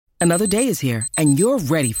Another day is here, and you're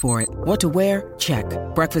ready for it. What to wear? Check.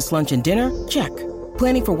 Breakfast, lunch, and dinner? Check.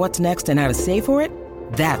 Planning for what's next and how to save for it?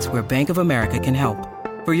 That's where Bank of America can help.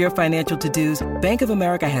 For your financial to-dos, Bank of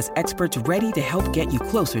America has experts ready to help get you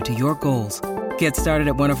closer to your goals. Get started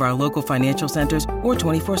at one of our local financial centers or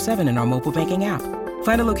 24/7 in our mobile banking app.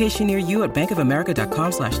 Find a location near you at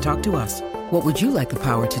bankofamerica.com/talktous. What would you like the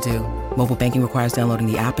power to do? Mobile banking requires downloading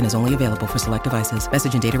the app and is only available for select devices.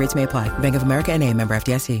 Message and data rates may apply. Bank of America N.A., member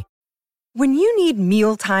FDIC. When you need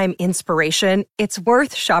mealtime inspiration, it's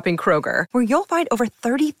worth shopping Kroger, where you'll find over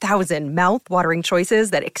 30,000 mouth-watering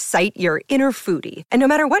choices that excite your inner foodie. And no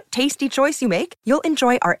matter what tasty choice you make, you'll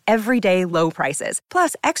enjoy our everyday low prices,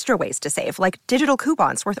 plus extra ways to save, like digital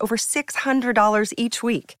coupons worth over $600 each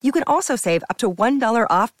week. You can also save up to $1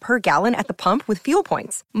 off per gallon at the pump with fuel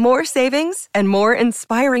points. More savings and more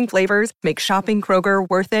inspiring flavors make shopping Kroger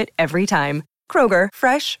worth it every time. Kroger,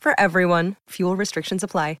 fresh for everyone. Fuel restrictions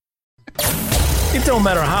apply. It don't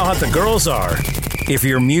matter how hot the girls are. If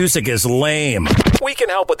your music is lame, we can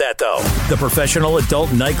help with that, though. The Professional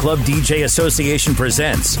Adult Nightclub DJ Association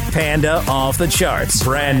presents Panda Off the Charts.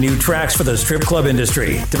 Brand new tracks for the strip club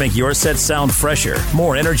industry to make your set sound fresher,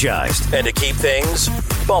 more energized, and to keep things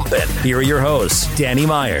bumping. Here are your hosts, Danny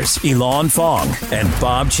Myers, Elon Fong, and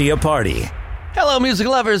Bob Chiappardi. Hello, music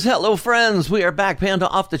lovers. Hello, friends. We are back. Panda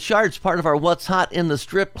Off the Charts, part of our What's Hot in the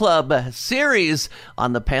Strip Club series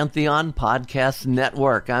on the Pantheon Podcast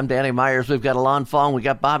Network. I'm Danny Myers. We've got Elon Fong. We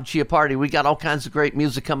got Bob Chiappardi. We got all kinds of great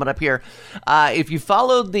music coming up here. If you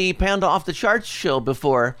followed the Panda Off the Charts show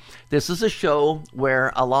before, this is a show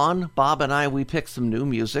where Elon, Bob, and I, we pick some new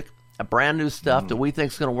music. Brand new stuff that we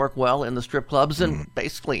think is going to work well in the strip clubs and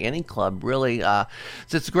basically any club, really. So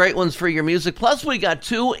it's great ones for your music. Plus, we got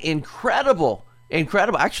two incredible,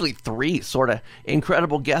 actually three sort of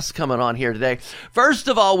incredible guests coming on here today. First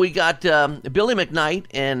of all, we got Billy McKnight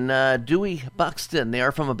and Dewey Buxton. They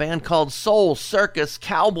are from a band called Soul Circus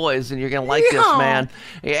Cowboys, and you're going to like this, man.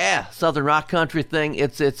 Yeah, Southern rock country thing.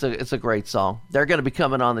 It's a great song. They're going to be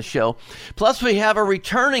coming on the show. Plus, we have a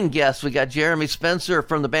returning guest. We got Jeremy Spencer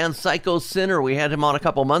from the band Psycho Sinner. We had him on a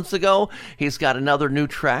couple months ago. He's got another new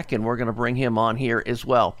track, and we're going to bring him on here as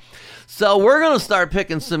well. So we're going to start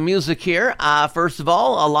picking some music here. First of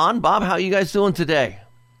all, Alon, Bob, how are you guys doing today?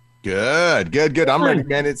 Good. I'm ready,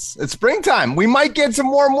 man. It's springtime. We might get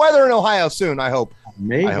some warm weather in Ohio soon, I hope.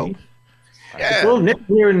 Maybe. I hope. Yeah. It's a little nippy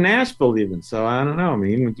here in Nashville even, so I don't know. I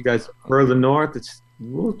mean, with you guys further north, it's a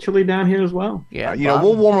little chilly down here as well. Yeah,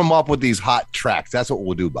 we'll warm them up with these hot tracks. That's what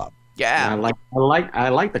we'll do, Bob. Yeah. I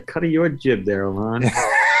like the cut of your jib there, Alon.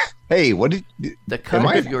 Hey, what did the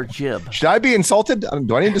cut of your jib? Should I be insulted?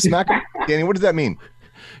 Do I need to smack him? Danny, what does that mean?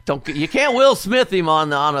 You can't Will Smith him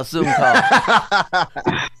on a Zoom call.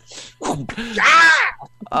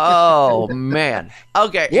 Oh man.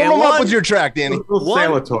 Okay. Warm him up with your track, Danny.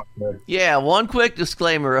 One quick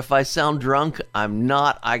disclaimer: if I sound drunk, I'm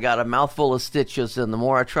not. I got a mouthful of stitches, and the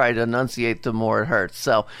more I try to enunciate, the more it hurts.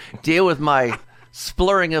 So deal with my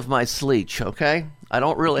splurring of my sleech, okay? I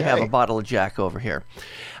don't really have a bottle of Jack over here.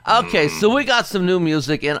 Okay, so we got some new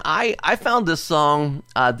music, and I found this song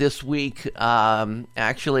this week.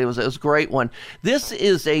 Actually, it was a great one. This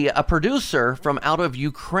is a producer from out of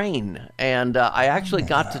Ukraine, and I actually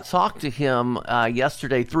got to talk to him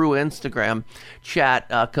yesterday through Instagram chat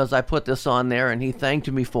because I put this on there, and he thanked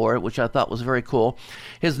me for it, which I thought was very cool.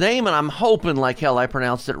 His name, and I'm hoping like hell I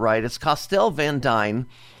pronounced it right, it's Kostel Van Dyne.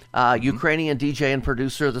 Ukrainian DJ and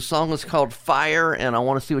producer. The song is called Fire, and I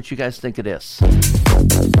want to see what you guys think it is. I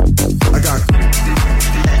got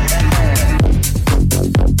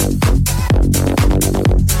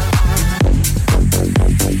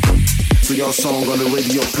so your song on the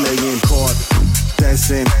radio playing, caught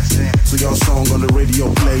dancing. So your song on the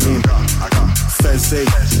radio playing. Fancy,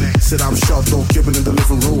 said I'm sharp, don't keep it in the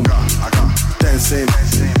living room. Dancing,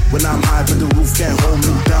 when I'm high, but the roof can't hold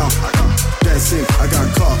me down. Dancing, I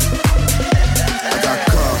got caught.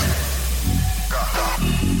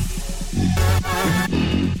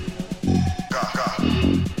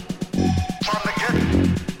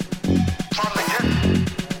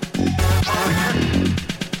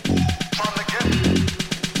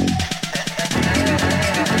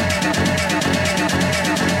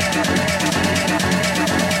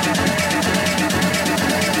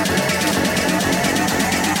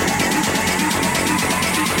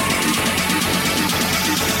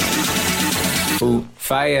 Ooh,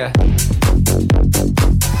 fire.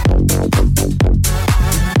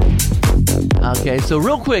 Okay, so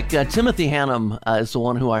real quick, Timothy Hannum is the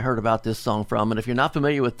one who I heard about this song from. And if you're not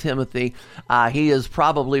familiar with Timothy, he is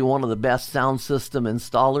probably one of the best sound system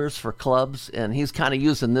installers for clubs. And he's kind of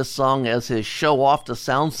using this song as his show off the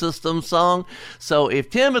sound system song. So if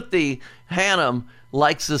Timothy Hannum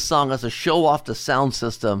likes this song as a show off the sound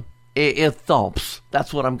system, it thumps.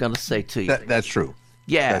 That's what I'm going to say to you. That's true.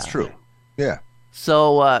 Yeah. That's true. Yeah.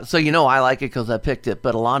 So you know I like it because I picked it.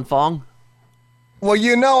 But Alon Fong? Well,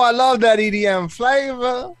 you know I love that EDM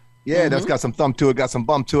flavor. Yeah, that's got some thump to it, got some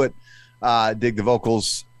bump to it. Dig the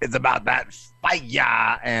vocals. It's about that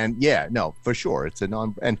fire. And yeah, no, for sure.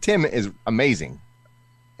 And Tim is amazing.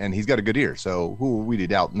 And he's got a good ear. So who will we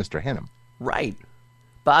doubt Mr. Hannum? Right.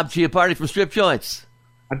 Bob Chiappardi from Strip Joints.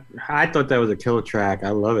 I thought that was a killer track.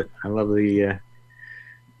 I love it. I love the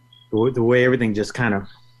way everything just kind of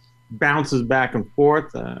bounces back and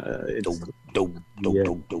forth.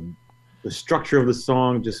 The structure of the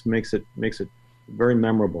song just makes it very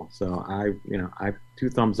memorable. So I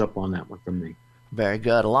 2 thumbs up on that one from me. Very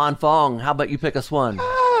good. Alon Fong, how about you pick us one?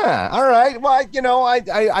 All right. Well,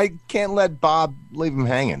 I can't let Bob leave him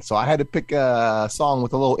hanging. So I had to pick a song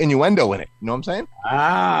with a little innuendo in it. You know what I'm saying?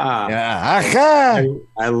 Yeah.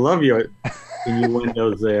 I love your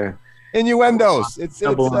innuendos there. Innuendos. It's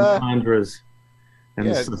double entendres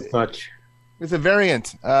and such. It's a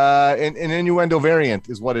variant. An innuendo variant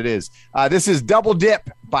is what it is. This is Double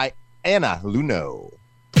Dip by Anna Luno.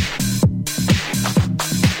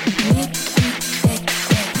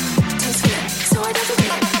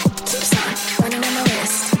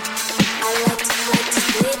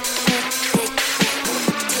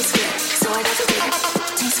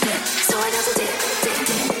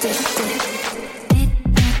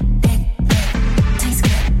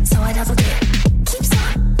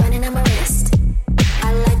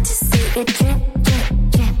 It drip, drip,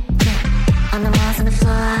 drip, drip on the walls and the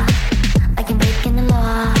floor, like a break in the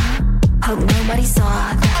law. Hope nobody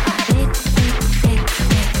saw that.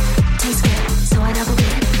 It tastes good, so I double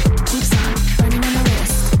dip. Keeps on running on my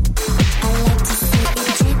wrist. I like to see it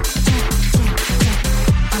drip, drip, drip, drip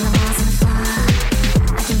on the walls and the floor,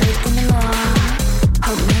 like a break in the law.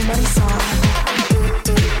 Hope nobody saw that. Do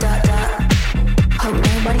da da. Hope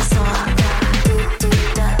nobody saw that. Do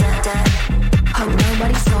da da da. Hope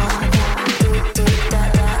nobody saw that.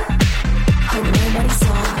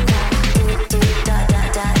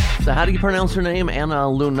 So how do you pronounce her name? Anna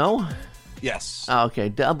Luno? Yes. Okay,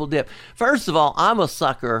 Double Dip. First of all, I'm a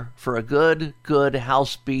sucker for a good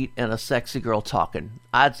house beat and a sexy girl talking.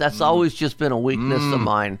 That's always just been a weakness of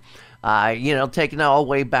mine. Taking it all the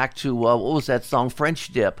way back to, what was that song?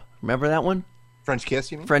 French Dip. Remember that one? French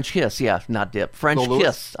Kiss, you mean? French Kiss, yeah, not Dip. French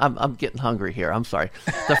Kiss. I'm getting hungry here. I'm sorry.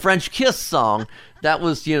 The French Kiss song, that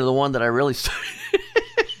was, the one that I really started.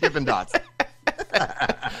 Dippin' Dots.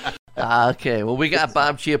 Okay, well, we got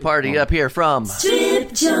Bob Chiappardi up here from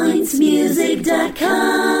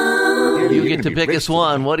StripJointsMusic.com. You get to pick us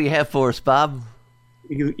one. What do you have for us, Bob?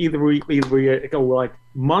 Either we go like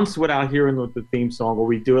months without hearing the theme song, or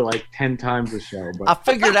we do it like 10 times a show. But I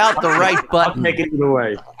figured out the right button. I'll take it either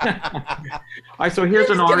way. All right, so here's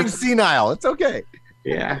an artist. Getting senile. It's okay.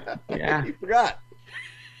 Yeah. You forgot.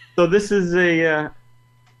 So this is a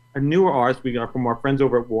newer artist we got from our friends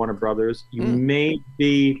over at Warner Brothers. You may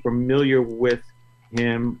be familiar with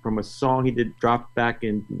him from a song he did drop back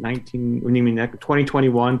in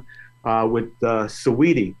 2021 with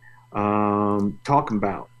Saweetie, Talking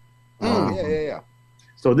About. Yeah.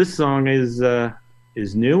 So this song is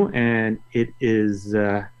new, and it is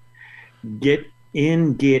Get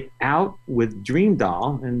In, Get Out with Dream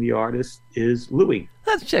Doll, and the artist is Louis.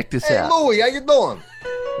 Let's check this Hey, out. Louis, how you doing?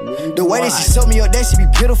 The way that she sold me up, that she be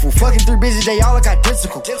beautiful. Fucking 3 bitches, they all look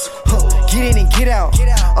identical. Get in and get out.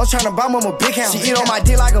 I'm trying to buy mama big house. She eat on my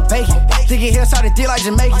dick like a bacon. Thinking hillside dick like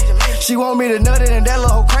Jamaican. She want me to nut it and that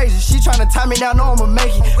little hoe crazy. She trying to tie me down, know I'ma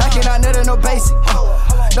make it. I cannot nut it, no basic.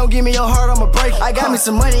 Don't give me your heart, I'ma break it. I got me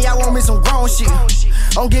some money, I want me some grown shit.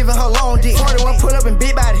 I'm giving her long dick. 41 pull up and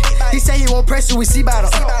big body. He say he won't press it, we see about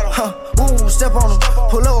him. Woo, step on him.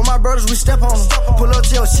 Pull up with my brothers, we step on him. Pull up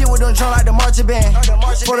to your shit with them drum like the marching band.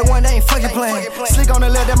 41, they ain't fucking playing. Slick on the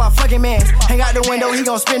left, that my fucking man. Hang out the window, he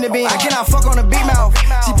gon' spin the bean. I cannot fuck on the big mouth.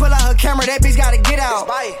 She pull out her camera, that bitch gotta get out.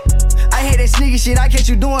 I I hate that sneaky shit. I catch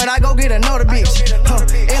you doing, I go get another bitch.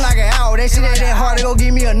 In like an hour, that shit ain't that hard to go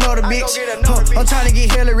give me another bitch. I'm trying to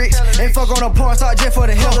get hella rich. Ain't fuck on a porn star just for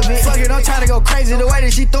the hell of it. Fuck it, I'm trying to go crazy. The way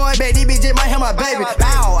that she throw it back, these bitches might have my baby.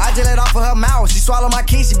 Ow, I just let off of her mouth. She swallow my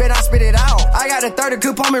key, she better not spit it out. I got a 30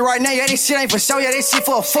 coupe on me right now. Yeah, this shit ain't for show. Yeah, this shit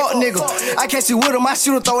for a fuck nigga. I catch you with him, I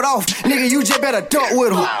shoot him, throw it off. Nigga, you just better duck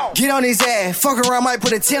with him. Get on his ass. Fuck around, might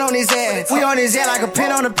put a 10 on his ass. We on his ass like a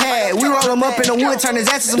pin on the pad. We roll him up in the wood, turn his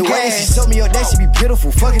ass to some gas. The way she told me your day, she be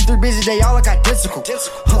pitiful. Fucking 3 bitches, they all look identical.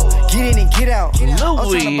 Get in and get out.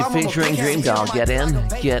 Louis featuring Dream Doll. Get in,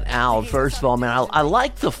 get out. First of all, man, I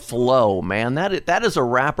like the flow, man. That is a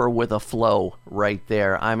rapper with a flow right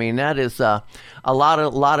there. I mean, that is a lot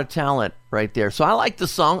of talent right there. So I like the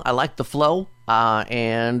song. I like the flow.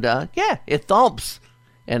 Yeah, it thumps.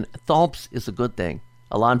 And thumps is a good thing.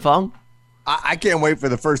 Alon Fong? I can't wait for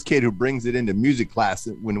the first kid who brings it into music class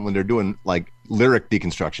when they're doing like lyric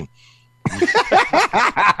deconstruction.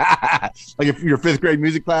 Like if your 5th grade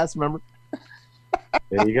music class, remember?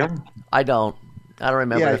 There you go. I don't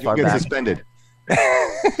remember that far back. You'll get suspended.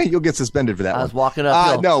 You'll get suspended for that. I was walking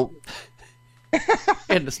uphill. No.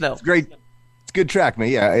 In the snow. It's great. It's a good track, man.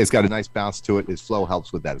 Yeah, it's got a nice bounce to it. His flow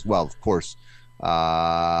helps with that as well, of course.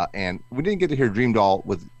 And we didn't get to hear Dream Doll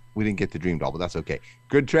but that's okay.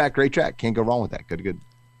 Good track, great track. Can't go wrong with that.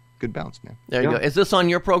 Good bounce, man. There you go. Is this on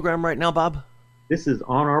your program right now, Bob? This is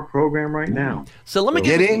on our program right now. So let me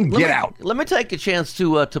get out. Let me take a chance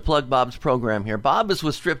to plug Bob's program here. Bob is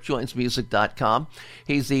with StripJointsMusic.com.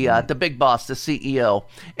 He's the big boss, the CEO.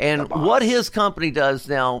 And what his company does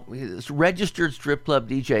now is registered strip club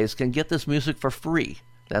DJs can get this music for free.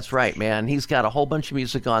 That's right, man. He's got a whole bunch of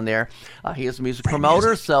music on there. He is a music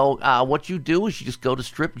promoter. So what you do is you just go to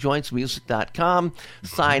StripJointsMusic.com,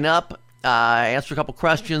 sign up, answer a couple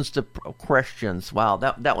questions. Wow,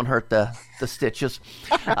 that one hurt the stitches.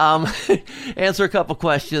 Answer a couple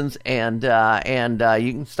questions, and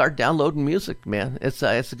you can start downloading music, man. It's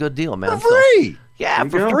a good deal, man. For free. Yeah,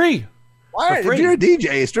 for free. Why, if you're a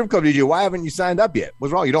DJ, a strip club DJ, why haven't you signed up yet?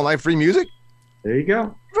 What's wrong? You don't like free music? There you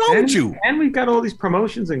go. What's wrong with you? And we've got all these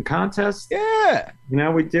promotions and contests. Yeah. You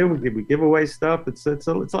know, we give away stuff. It's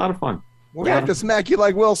a lot of fun. We have to smack you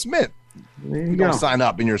like Will Smith. There you don't go. sign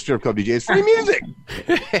up in your strip club DJ. It's free music.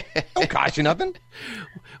 Don't cost you nothing.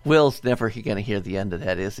 Will's never going to hear the end of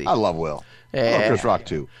that, is he? I love Will. I love Chris Rock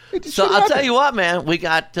too. So I'll tell you what, man. We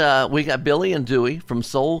got Billy and Dewey from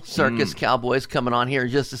Soul Circus Cowboys coming on here in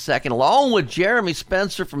just a second, along with Jeremy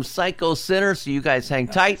Spencer from Psycho Sinner. So you guys hang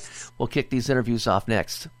tight. We'll kick these interviews off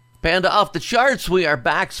next. Panda Off the Charts, we are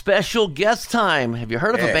back. Special guest time. Have you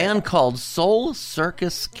heard of a band called Soul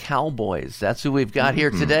Circus Cowboys? That's who we've got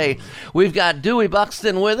here today. We've got Dewey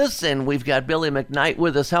Buxton with us, and we've got Billy McKnight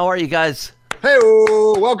with us. How are you guys? Hey,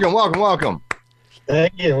 welcome.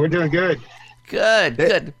 Thank you. We're doing good.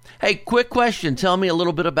 Good. Hey, quick question. Tell me a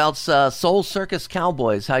little bit about Soul Circus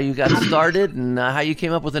Cowboys, how you got started, and how you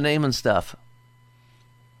came up with the name and stuff.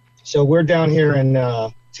 So we're down here in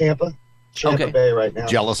Tampa Bay right now.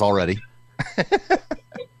 Jealous already.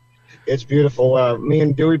 It's beautiful. Me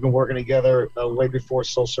and Dewey have been working together way before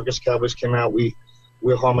Soul Circus Cowboys came out. We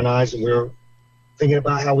harmonized, and we were thinking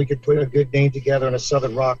about how we could put a good name together in a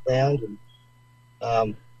Southern rock band.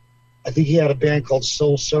 And I think he had a band called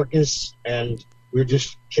Soul Circus, and we were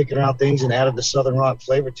just kicking around things and added the Southern rock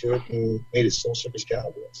flavor to it and made it Soul Circus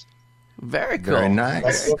Cowboys. Very cool. Very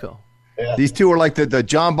nice. Very cool. Yeah. These two are like the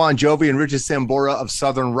John Bon Jovi and Richard Sambora of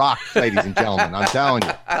Southern rock, ladies and gentlemen. I'm telling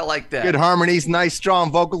you. I like that. Good harmonies, nice,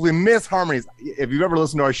 strong vocals. We miss harmonies. If you've ever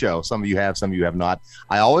listened to our show, some of you have, some of you have not.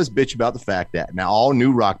 I always bitch about the fact that now all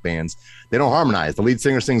new rock bands, they don't harmonize. The lead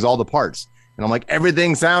singer sings all the parts. And I'm like,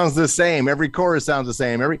 everything sounds the same. Every chorus sounds the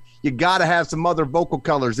same. You got to have some other vocal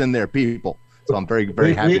colors in there, people. So I'm very,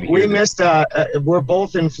 very happy to hear we missed. We're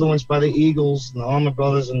both influenced by the Eagles and the Allman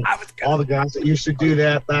Brothers and all the guys that used to do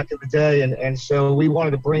that back in the day. And so we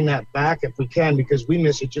wanted to bring that back if we can, because we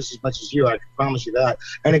miss it just as much as you. I can promise you that.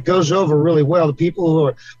 And it goes over really well. The people who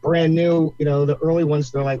are brand new, the early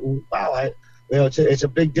ones, they're like, wow, it's a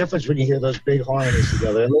big difference when you hear those big harmonies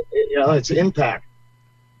together. And, it's an impact.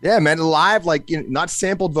 Yeah, man, live, not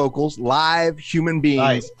sampled vocals, live human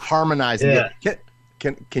beings harmonizing. Yeah.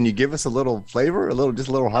 Can you give us a little flavor, just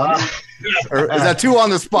a little harmony? Or is that too on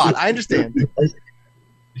the spot? I understand.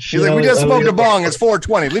 He's like, we just smoked a bong. It's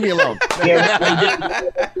 4:20. Leave me alone. Yeah,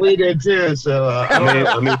 we did too. So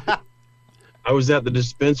I was at the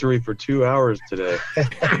dispensary for 2 hours today.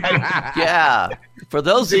 Yeah. For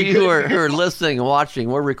those of you who are listening and watching,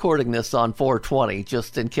 we're recording this on 420,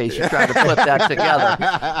 just in case you're trying to put that together.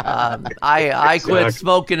 I quit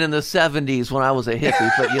smoking in the 70s when I was a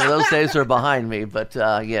hippie, but those days are behind me. But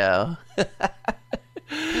yeah.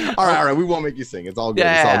 All right. We won't make you sing. It's all good.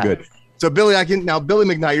 Yeah. It's all good. So Billy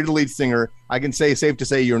McKnight, you're the lead singer. I can say safe to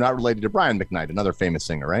say you're not related to Brian McKnight, another famous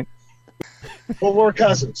singer, right? Well, we're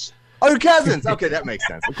cousins. Oh, you're cousins. Okay, that makes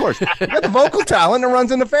sense. Of course. You got the vocal talent that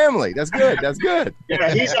runs in the family. That's good.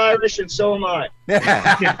 Yeah, he's Irish and so am I.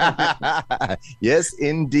 Yes,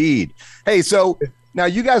 indeed. Hey, so now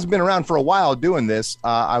you guys have been around for a while doing this.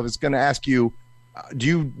 I was going to ask you, do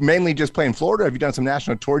you mainly just play in Florida? Have you done some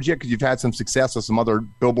national tours yet? Because you've had some success with some other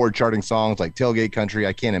Billboard charting songs like Tailgate Country,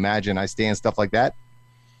 I Can't Imagine, I Stand, stuff like that.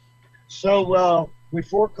 So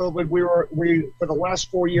before COVID, we for the last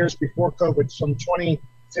 4 years before COVID, from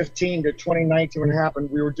 2015 to 2019 when it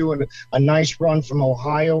happened, we were doing a nice run from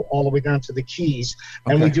Ohio all the way down to the Keys,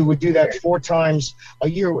 and we do that 4 times a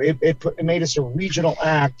year. It made us a regional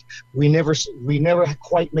act. We never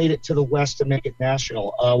quite made it to the West to make it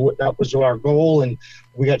national. That was our goal, and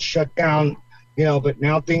we got shut down. But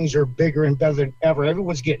now things are bigger and better than ever.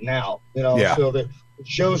 Everyone's getting out. So the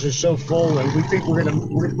shows are so full, and we think we're going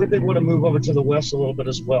to move over to the West a little bit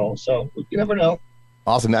as well. So you never know.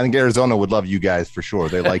 Awesome. I think Arizona would love you guys for sure.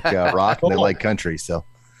 They like rock and they like country. So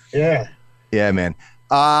yeah, man.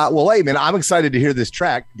 Well, hey, man, I'm excited to hear this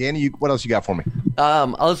track. Danny, what else you got for me?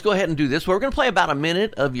 Let's go ahead and do this. We're going to play about a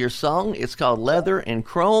minute of your song. It's called Leather and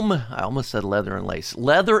Chrome. I almost said leather and lace.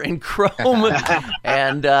 Leather and Chrome.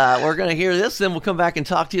 And we're going to hear this, then we'll come back and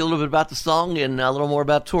talk to you a little bit about the song and a little more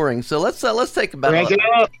about touring. So let's take about Crank it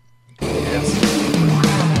up. Yes.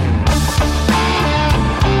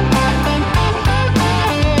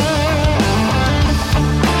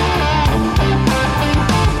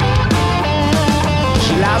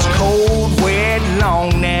 Loves cold, wet,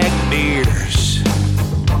 long neck beers.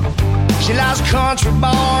 She loves country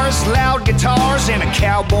bars, loud guitars, and a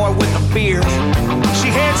cowboy with a beard. She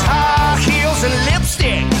hates high heels and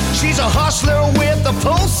lipstick. She's a hustler with a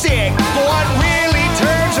pull stick. But what really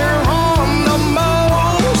turns her on the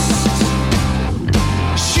most?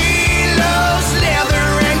 She loves leather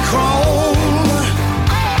and chrome.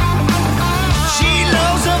 She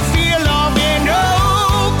loves the feel of an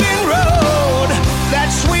open road. That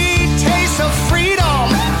sweet taste of freedom,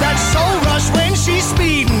 that soul rush when she's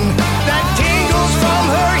speeding, that tingles from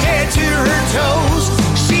her head to her toes.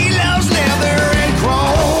 She loves leather and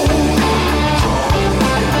chrome.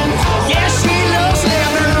 Yes, she loves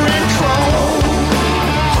leather and chrome.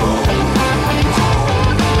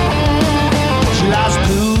 She loves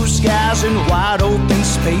blue skies and wide open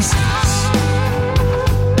spaces.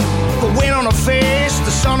 The wind on her face,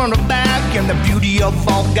 the sun on her back, and the beauty of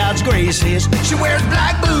all God's graces. She wears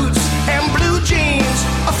black boots and blue jeans,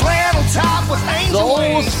 a flannel top with angel Soul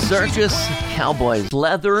wings. Circus Cowboys,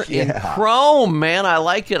 Leather and Chrome, man. I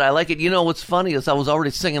like it. What's funny is I was already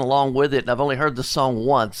singing along with it, and I've only heard the song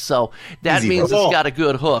once, so that means it's got a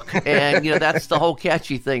good hook. And that's the whole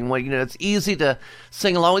catchy thing. When it's easy to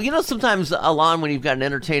sing along with. Sometimes Alon, when you've got an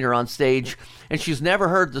entertainer on stage and she's never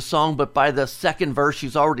heard the song, but by the second verse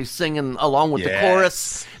she's already singing along with the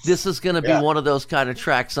chorus. This is going to be one of those kind of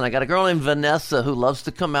tracks. And I got a girl named Vanessa who loves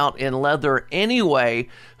to come out in leather anyway,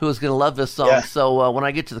 who is going to love this song. Yeah. So when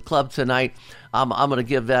I get to the club tonight, I'm going to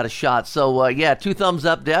give that a shot. So 2 thumbs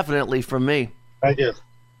up definitely from me. Thank you.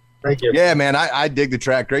 Yeah, man, I dig the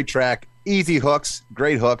track. Great track. Easy hooks,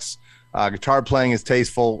 great hooks. Guitar playing is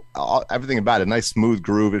tasteful. Everything about it, nice smooth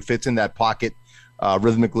groove. It fits in that pocket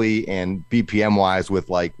rhythmically and BPM wise with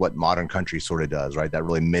like what modern country sort of does, right? That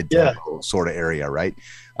really mid-tempo sort of area, right?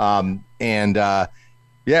 Man, I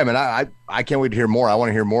can't wait to hear more. I want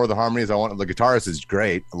to hear more of the harmonies. The guitarist is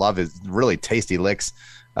great. I love his really tasty licks.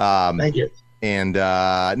 Thank you. And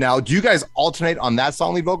now, do you guys alternate on that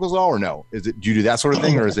song lead vocals at all, or no? Do you do that sort of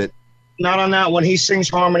thing, or is it not on that one? He sings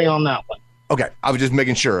harmony on that one. Okay, I was just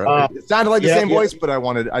making sure. It sounded like the same voice, but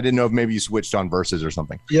I didn't know if maybe you switched on verses or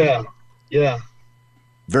something. Yeah.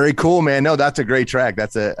 Very cool, man. No, that's a great track.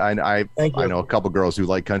 I know a couple girls who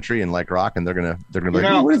like country and like rock, and they're gonna be like,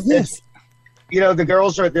 hey, what is this? The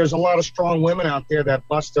girls there's a lot of strong women out there that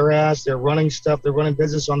bust their ass. They're running stuff. They're running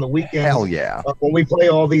business on the weekend. Hell yeah. When we play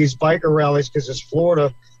all these biker rallies, because it's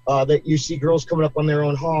Florida, that you see girls coming up on their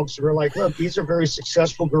own hogs. We're like, look, these are very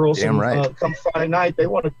successful girls. Damn right. Come Friday night, they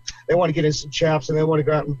want to get in some chaps and they want to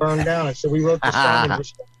go out and burn down. And so we wrote this song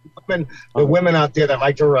and the women out there that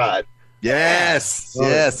like to ride. Yes.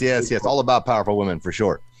 All about powerful women for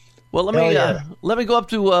sure. Well, let me go up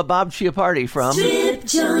to Bob Chiappardi from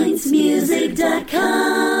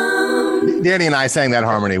StripJointsMusic.com. Danny and I sang that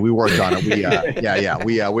harmony. We worked on it.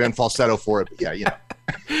 We went falsetto for it. But yeah, you know.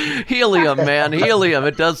 Helium, man, helium.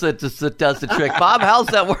 It does the trick. Bob, how's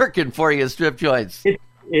that working for you, Strip Joints?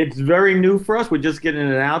 It's very new for us. We're just getting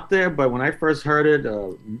it out there. But when I first heard it,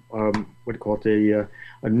 what do you call it?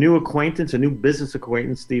 A new acquaintance, a new business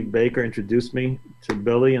acquaintance, Steve Baker, introduced me to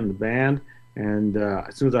Billy and the band. And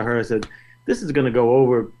as soon as I heard it, I said, this is going to go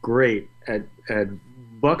over great at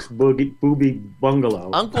Buck's Booby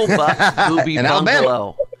Bungalow. Uncle Buck's Booby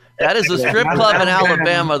Bungalow. That is a strip club in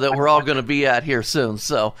Alabama that we're all going to be at here soon.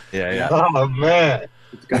 So yeah. Oh man,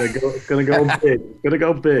 it's gonna go big. It's gonna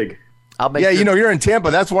go big. You know, you're in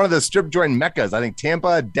Tampa. That's one of the strip joint meccas. I think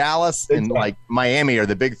Tampa, Dallas, and like Miami are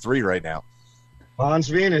the big three right now. Hans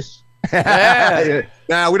Venus. Yeah.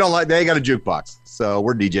 Nah, we don't like. They got a jukebox, so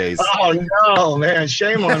we're DJs. Oh no, man!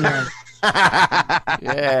 Shame on them.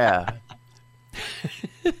 Yeah.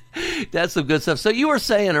 That's some good stuff. So you were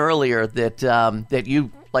saying earlier that that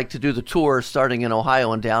you like to do the tour starting in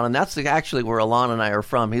Ohio and down, and that's actually where Alon and I are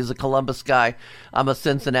from. He's a Columbus guy. I'm a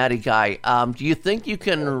Cincinnati guy. Do you think you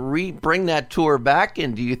can bring that tour back?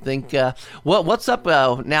 And do you think what's up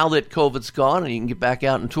now that COVID's gone and you can get back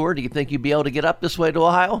out and tour? Do you think you'd be able to get up this way to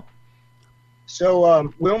Ohio?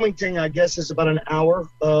 So Wilmington, I guess, is about an hour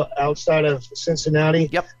outside of Cincinnati.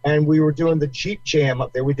 Yep. And we were doing the Jeep Jam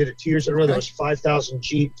up there. We did it 2 years in a row. There was 5,000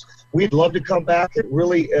 Jeeps. We'd love to come back. It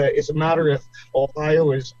really is a matter if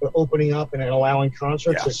Ohio is opening up and allowing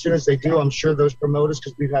concerts. Yeah. As soon as they do, I'm sure those promoters,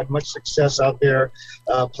 because we've had much success out there,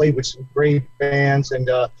 played with some great bands. And,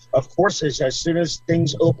 of course, as soon as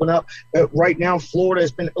things open up, right now Florida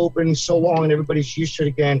has been open so long and everybody's used to it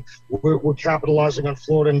again. We're capitalizing on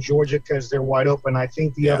Florida and Georgia because they're wide open. I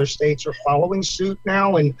think the other states are following suit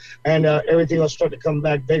now, and everything will start to come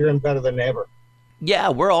back bigger and better than ever. Yeah,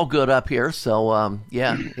 we're all good up here. So,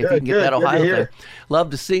 if you can get that Ohio thing,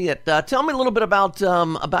 love to see it. Tell me a little bit about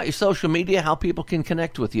your social media, how people can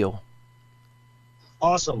connect with you.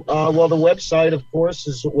 Awesome. Well, the website, of course,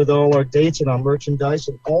 is with all our dates and our merchandise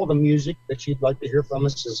and all the music that you'd like to hear from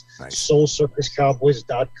us is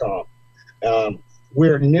soulcircuscowboys.com.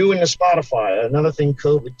 We're new into Spotify. Another thing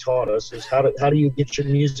COVID taught us is how do you get your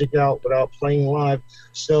music out without playing live.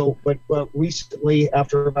 So, but recently,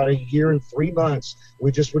 after about a year and 3 months,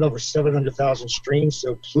 we just went over 700,000 streams.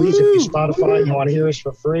 So please, if you Spotify, you want to hear us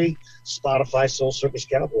for free, Spotify Soul Circus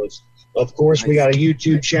Cowboys. Of course, we got a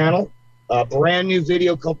YouTube channel. A brand new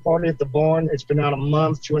video called Party at the Barn. It's been out a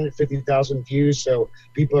month, 250,000 views. So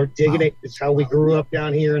people are digging it. It's how we grew up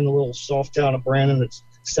down here in the little soft town of Brandon. That's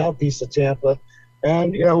southeast of Tampa.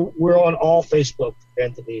 And, you know, we're on all Facebook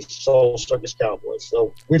entities, Soul Circus Cowboys.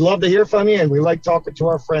 So we'd love to hear from you, and we like talking to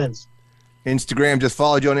our friends. Instagram, just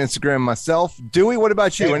followed you on Instagram myself. Dewey, what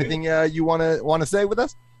about you? Anything you want to say with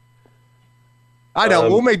us? I know.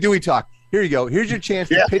 We'll make Dewey talk. Here you go. Here's your chance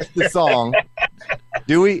to pitch the song.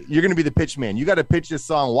 Dewey, you're going to be the pitch man. You got to pitch this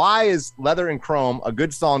song. Why is Leather and Chrome a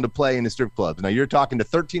good song to play in the strip clubs? Now, you're talking to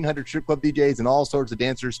 1,300 strip club DJs and all sorts of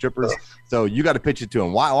dancers, strippers. So you got to pitch it to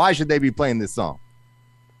them. Why should they be playing this song?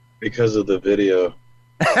 Because of the video.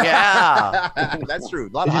 Yeah. That's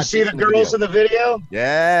true. Did you see the girls in the video?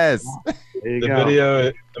 Yes. The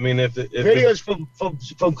video, I mean, if the video is from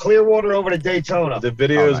Clearwater over to Daytona. The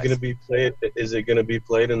video is going to be played. Is it going to be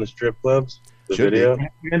played in the strip clubs? The Should video?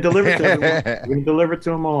 We can deliver to them. We can deliver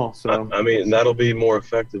to them all. So I mean, that'll be more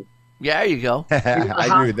effective. Yeah, there you go. I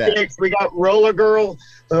agree with that. We got Roller Girl,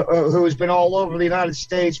 who has been all over the United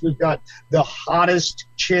States. We've got the hottest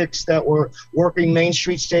chicks that were working Main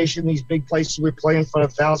Street Station, these big places. We're playing for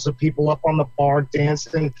 1,000 people up on the bar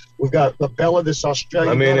dancing. We've got LaBella, this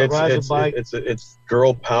Australian. I mean, it's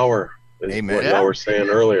girl power. Is Amen. what y'all were saying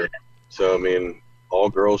earlier. So I mean, all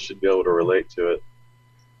girls should be able to relate to it.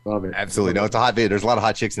 love it. Absolutely. No, it's a hot video. There's a lot of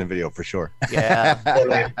hot chicks in the video for sure.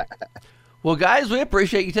 Yeah. Well, guys, we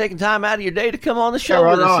appreciate you taking time out of your day to come on the show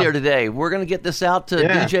with us here today. We're going to get this out to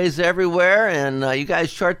DJs everywhere, and you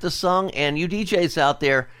guys chart this song, and you DJs out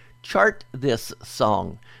there, chart this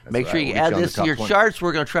song. Make sure you add this to your charts.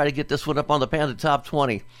 We're going to try to get this one up on the Panda Top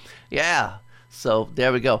 20. Yeah. So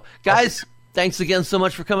there we go. Guys, thanks again so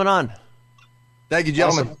much for coming on. Thank you,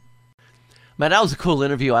 gentlemen. Awesome. Man, that was a cool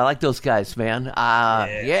interview. I like those guys, man.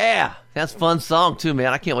 Yeah. That's a fun song, too,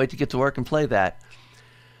 man. I can't wait to get to work and play that.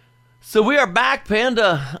 So we are back,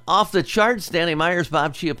 Panda, off the charts. Danny Myers,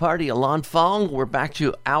 Bob Chiappardi, Alon Fong. We're back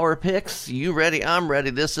to our picks. You ready? I'm ready.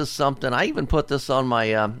 This is something. I even put this on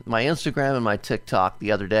my my Instagram and my TikTok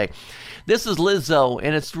the other day. This is Lizzo,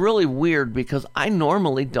 and it's really weird because I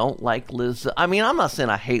normally don't like Lizzo. I mean, I'm not saying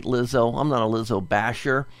I hate Lizzo. I'm not a Lizzo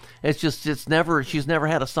basher. She's never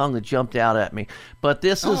had a song that jumped out at me. But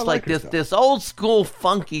this is like this old school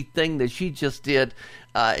funky thing that she just did.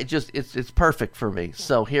 It's perfect for me.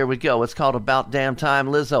 So here we go. It's called About Damn Time,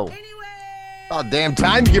 Lizzo. Anyway. About damn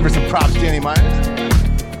time. Give her some props, Danny Myers.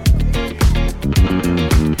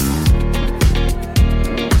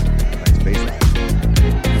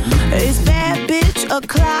 It's bad bitch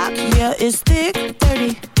o'clock, yeah, it's thick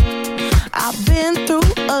 30. I've been through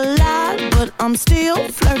a lot, but I'm still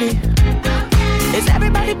flirty. Is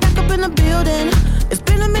everybody back up in the building? It's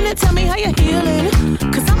been a minute, tell me how you're healing.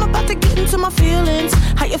 Cause I'm about to get into my feelings.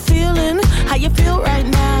 How you feeling? How you feel right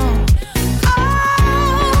now?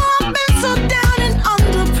 Oh, I've been so down and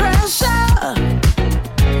under pressure.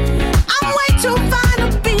 I'm way too fine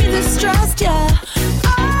to be distressed, yeah.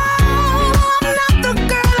 Oh, I'm not the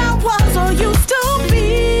girl I was or used to be.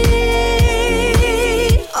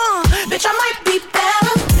 Bitch, I might be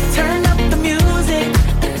better. Turn up the music.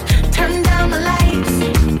 Turn down the lights.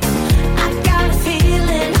 I got a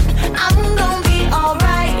feeling I'm gonna be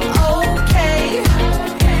alright. Okay.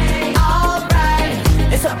 Alright.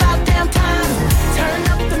 It's about damn time. Turn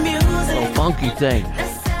up the music. Little funky thing.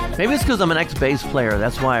 Maybe it's because I'm an ex-bass player.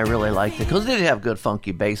 That's why I really liked it. Because it did have good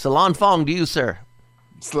funky bass. Alon Fong, to you, sir.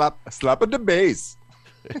 Slap at the bass.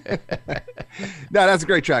 No, that's a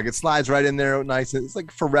great track. It slides right in there nice. It's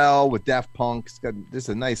like Pharrell with Daft Punk. It's got just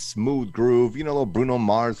a nice smooth groove, you know, a little Bruno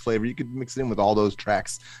Mars flavor. You could mix it in with all those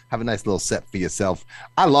tracks, have a nice little set for yourself.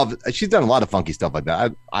 I love it. She's done a lot of funky stuff like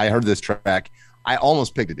that. I heard this track. I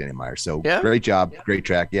almost picked it, Danny Myers. So yeah. Great job. Yeah. Great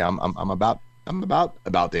track. Yeah, I'm about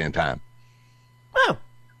damn time. Oh.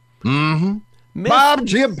 Mm-hmm. Bob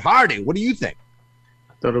Chiappardi, what do you think?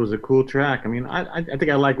 Thought it was a cool track. I mean, I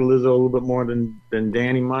think I like Lizzo a little bit more than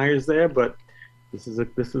Danny Myers there, but this is a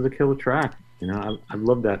killer track. You know, I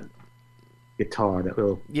love that guitar, that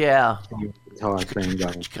little guitar thing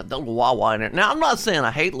going. Got the little wah-wah in it. Now, I'm not saying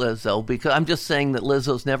I hate Lizzo, because I'm just saying that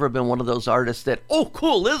Lizzo's never been one of those artists that, oh,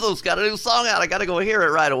 cool, Lizzo's got a new song out. I got to go hear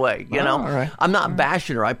it right away. You know, right. I'm not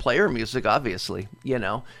bashing her. I play her music, obviously. You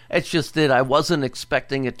know, it's just that I wasn't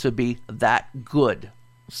expecting it to be that good.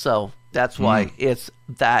 So that's why it's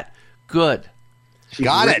that good. She's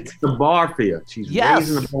got it. The bar for you. She's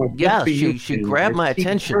raising the bar. Yes, she grabbed my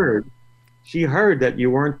attention. She heard that you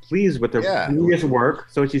weren't pleased with her previous work,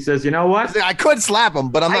 so she says, "You know what? I could slap him,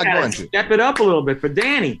 but I'm not going to. Step it up a little bit for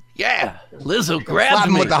Danny." Yeah, Lizzo grabbed slap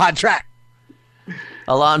him me with the hot track.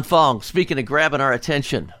 Alon Fong, speaking of grabbing our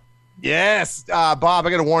attention. Yes, Bob, I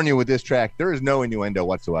got to warn you with this track. There is no innuendo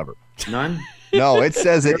whatsoever. None. No, it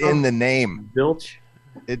says it in the name. Bilch.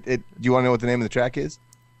 Do you want to know what the name of the track is?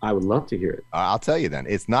 I would love to hear it. I'll tell you then.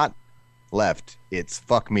 It's not left. It's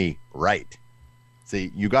fuck me right.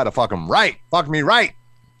 See, you got to fuck them right. Fuck me right.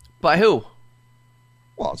 By who?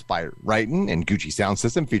 Well, it's by Righton and Gucci Sound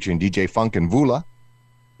System featuring DJ Funk and Vula.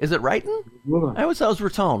 Is it Righton? I always thought it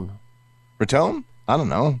was Ratone. Ratone? I don't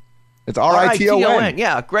know. It's R-I-T-O-N.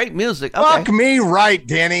 Yeah, great music. Okay. Fuck me right,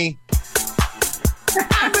 Danny.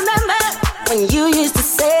 I remember when you used to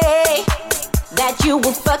say that you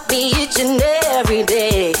would fuck me each and every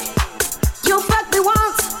day. You fucked me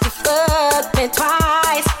once, you fucked me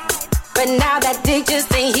twice, but now that dick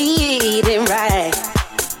just ain't eating right.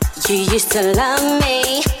 You used to love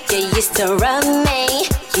me, you used to run me,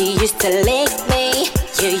 you used to lick me,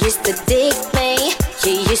 you used to dig me,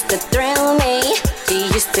 you used to thrill me, you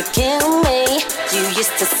used to kill me, you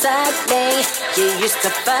used to suck me, you used to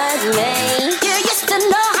fuck me, you used to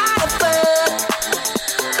know how to fuck.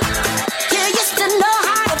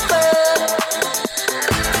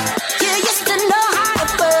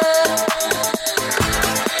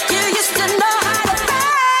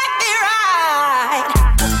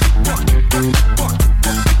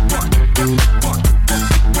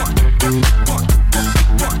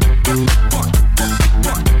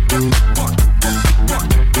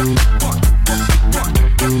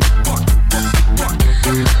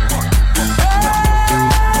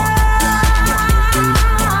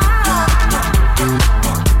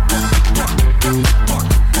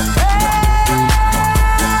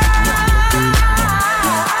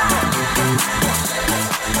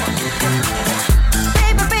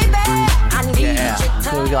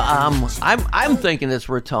 I'm thinking it's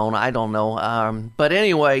Raton. I don't know. But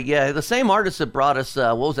anyway, yeah, the same artist that brought us,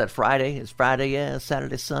 what was that, Friday? It's Friday, yeah,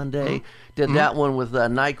 Saturday, Sunday. Did that one with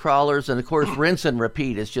Nightcrawlers. And, of course, Rinse and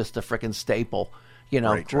Repeat is just a freaking staple. You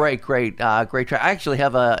know, great track. I actually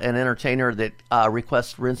have an entertainer that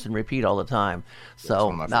requests Rinse and Repeat all the time.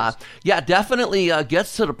 So, yeah, definitely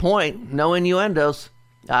gets to the point. No innuendos.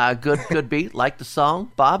 Good beat. Like the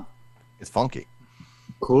song, Bob? It's funky.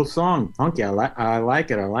 Cool song, funky. I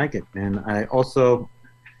like it, and I also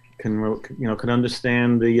can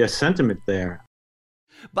understand the sentiment there.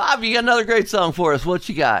 Bob, you got another great song for us. What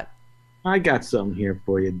you got? I got something here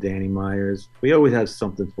for you, Danny Myers. We always have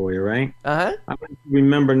something for you, right? Uh-huh. I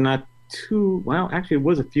remember actually it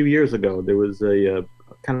was a few years ago. There was a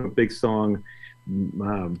kind of a big song,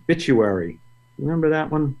 Obituary. Remember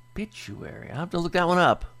that one? Obituary. I'll have to look that one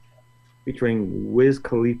up. Featuring Wiz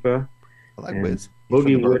Khalifa. I like Wiz.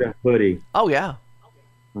 Boogie with a Hoodie. Oh, yeah.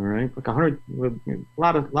 All right. Like 100, a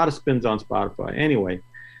lot of spins on Spotify. Anyway,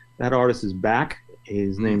 that artist is back.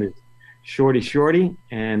 His name is Shorty,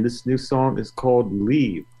 and this new song is called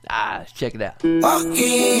Leave. Check it out. Walk in,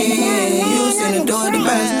 you seen to do it the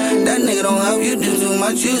best. That nigga don't help you do too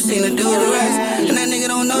much, you seen to do the rest. And that nigga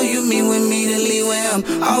don't know you meet with me to leave with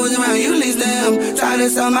him. Always around you, leave to him. Try to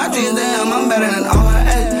sell my dreams to him. I'm better than all her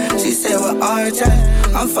ex. She said with all her chest.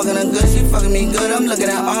 I'm fucking her good, she fucking me good. I'm looking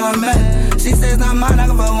at all her mess. She says not mine, I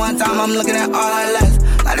can fuck one time. I'm looking at all her less.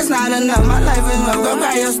 Like it's not enough, my life is rough. Go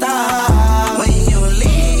grab your style. When you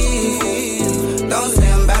leave, don't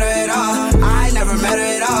say I'm better at all. I ain't never met her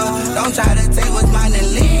at all. Don't try to take what's mine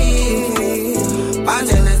and leave.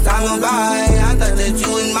 Watching this time go by, I thought that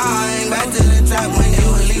you was mine. Back to the trap when you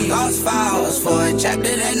leave. Lost files for a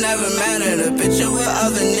chapter that never mattered. A picture with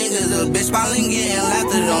other niggas, a bitch smiling, getting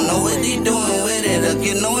laughter. Don't know what he doing with it. A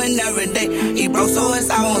kid knowing every day. He broke, so it's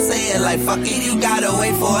I won't say it. Like fuck it, you gotta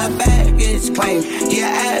wait for a baggage claim.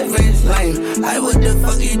 Yeah, average lame. Like what the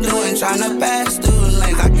fuck you doing? Tryna pass through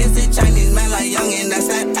lanes. I guess it Chinese man like youngin', that's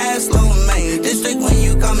that ass low man. District when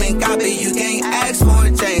you come and copy, you can't ask for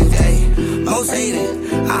a change. Ay, most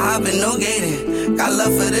hated, I hop in no gating. Got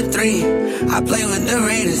love for the three, I play with the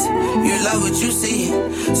Raiders. You love what you see,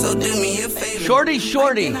 so do me a favor.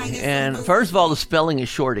 Shorty. And first of all, the spelling is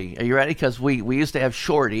Shorty. Are you ready? Because we used to have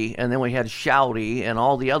Shorty, and then we had Shouty, and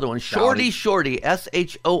all the other ones. Shorty. Shordie. That's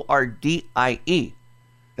D-I-E.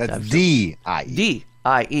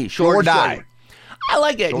 D-I-E. Shorty. I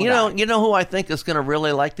like it. You know who I think is going to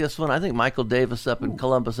really like this one? I think Michael Davis up in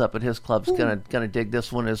Columbus up at his club's going to dig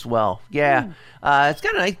this one as well. Yeah. It's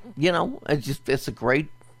kind of, it's a great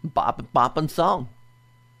bopping song.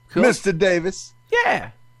 Cool. Mr. Davis.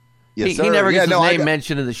 Yeah. Yes, he never gets his name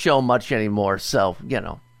mentioned in the show much anymore, so,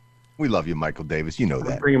 We love you, Michael Davis. You know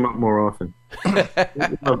that. Bring him up more often. We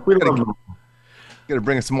love him. Got to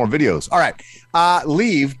bring us some more videos. All right.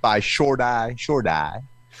 Leave by Shorty.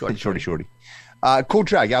 Cool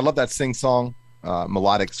track. Yeah, I love that sing song.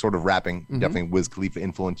 Melodic sort of rapping. Definitely Wiz Khalifa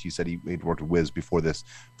influence. You said he'd worked with Wiz before this.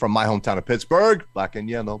 From my hometown of Pittsburgh. Black and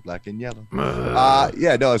yellow.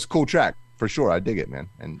 Yeah, no, it's a cool track. For sure. I dig it, man.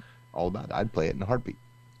 And all about it. I'd play it in a heartbeat.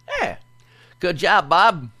 Yeah. Good job,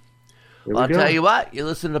 Bob. I'll tell you what, you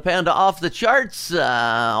listen to Panda Off the Charts,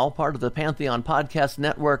 all part of the Pantheon Podcast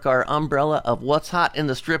Network, our umbrella of what's hot in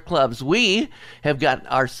the strip clubs. We have got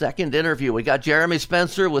our second interview. We got Jeremy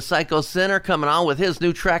Spencer with Psycho Sinner coming on with his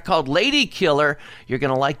new track called Lady Killer. You're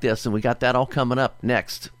going to like this, and we got that all coming up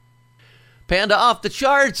next. Panda Off the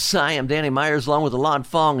Charts. I am Danny Myers along with Alon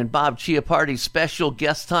Fong and Bob Chiappardi. Special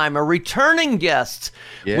guest time, a returning guest.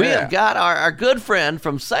 Yeah. We have got our good friend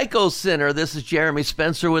from Psycho Sinner. This is Jeremy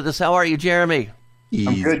Spencer with us. How are you, Jeremy?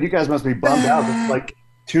 I'm good. You guys must be bummed out. It's like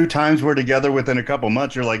 2 times we're together within a couple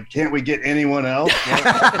months. You're like, can't we get anyone else?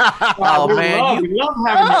 Man, we love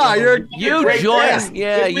having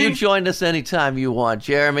you join us anytime you want,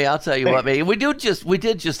 Jeremy. I'll tell you what, man. We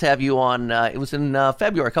did just have you on. It was in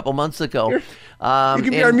February, a couple months ago. You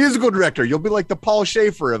can be our musical director. You'll be like the Paul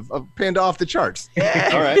Schaefer of Panda Off the Charts.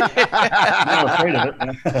 Yeah. All right. I'm afraid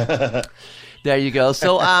of it. There you go.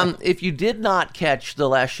 So if you did not catch the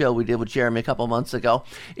last show we did with Jeremy a couple months ago,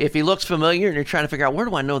 if he looks familiar and you're trying to figure out, where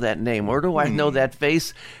do I know that name? Where do I know that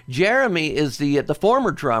face? Jeremy is the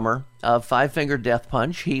former drummer of Five Finger Death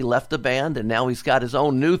Punch. He left the band, and now he's got his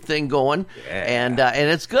own new thing going. Yeah. And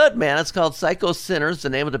it's good, man. It's called Psycho Sinners,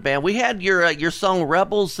 the name of the band. We had your song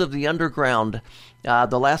Rebels of the Underground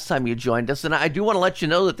the last time you joined us, and I do want to let you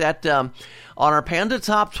know that on our Panda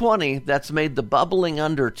Top 20, that's made the bubbling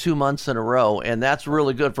under 2 months in a row, and that's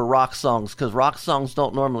really good for rock songs, because rock songs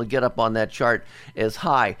don't normally get up on that chart as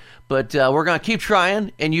high. But we're going to keep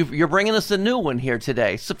trying, and you're bringing us a new one here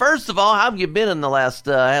today. So first of all, how have you been in the last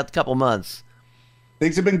couple couple months?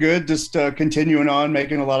 Things have been good. Just continuing on,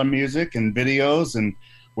 making a lot of music and videos, and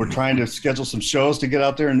we're trying to schedule some shows to get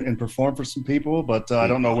out there and perform for some people, but I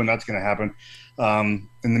don't know when that's going to happen.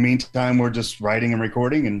 In the meantime, we're just writing and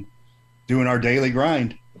recording and doing our daily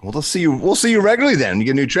grind. Well, we'll see you regularly then. You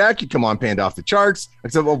get a new track, you come on Panda Off the Charts.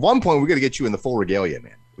 Except at one point, we got to get you in the full regalia,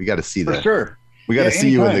 man. We got to see that. For sure. We got to see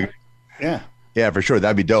you in the. Yeah. Yeah, for sure.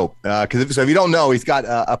 That'd be dope. Because if you don't know, he's got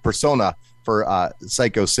a persona for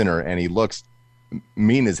Psycho Sinner, and he looks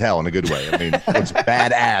mean as hell in a good way. I mean, looks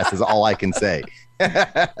badass is all I can say.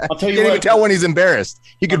 I'll tell you, can't even tell when he's embarrassed.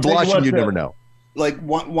 He could blush, and you'd never know. Like,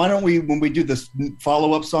 why don't we, when we do this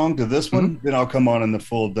follow-up song to this one, then I'll come on in the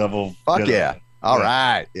full Devil. Fuck yeah. All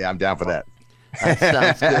right. Yeah, I'm down for that. That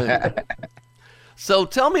sounds good. So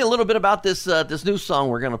tell me a little bit about this this new song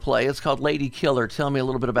we're going to play. It's called Lady Killer. Tell me a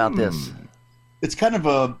little bit about this. It's kind of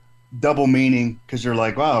a double meaning because you're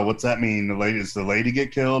like, wow, what's that mean? Does the lady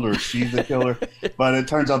get killed or she's the killer? But it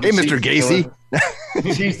turns out that Mr. Gacy.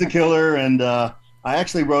 She's the killer. And I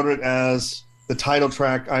actually wrote it as the title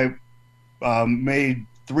track. I made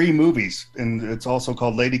 3 movies, and it's also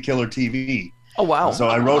called Lady Killer TV. Oh, wow. So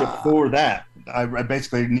I wrote it for that. I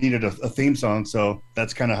basically needed a theme song, so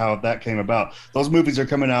that's kind of how that came about. Those movies are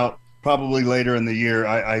coming out probably later in the year.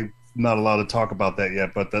 I'm not allowed to talk about that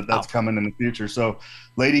yet, but that's coming in the future. So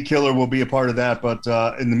Lady Killer will be a part of that. But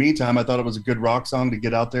in the meantime, I thought it was a good rock song to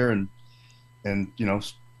get out there and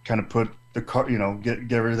kind of put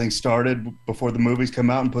get everything started before the movies come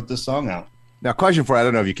out and put this song out. Now, question for you, I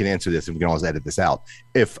don't know if you can answer this, and we can always edit this out.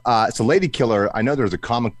 If so, Lady Killer, I know there's a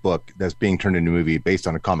comic book that's being turned into a movie based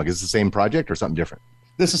on a comic. Is it the same project or something different?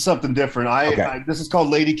 This is something different. This is called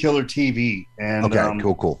Lady Killer TV. And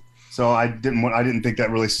cool. So I didn't think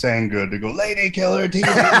that really sang good to go Lady Killer TV.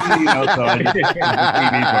 So I did the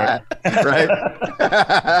TV part. Right?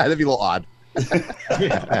 That'd be a little odd.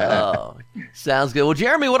 Oh, sounds good. Well,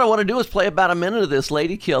 Jeremy, what I want to do is play about a minute of this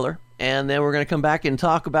Lady Killer, and then we're going to come back and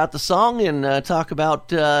talk about the song and talk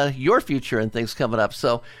about your future and things coming up.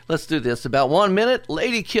 So let's do this. About 1 minute,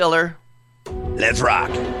 Lady Killer. Let's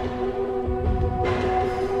rock.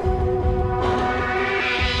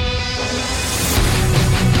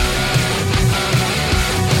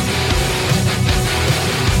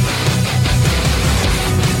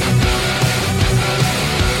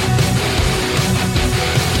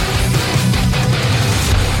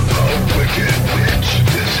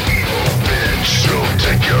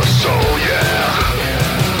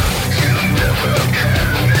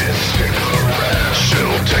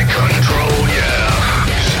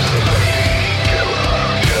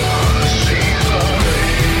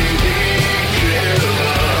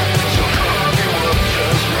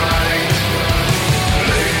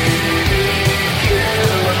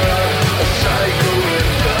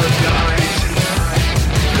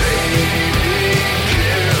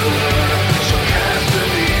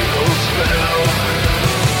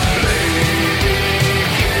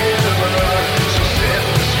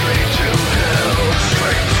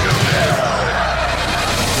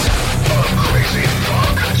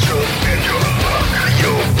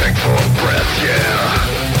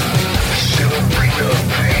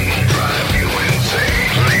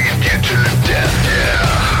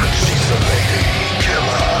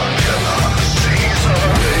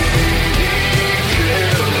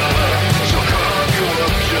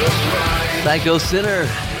 Psycho Sinner,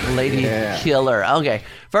 Lady Killer. Okay,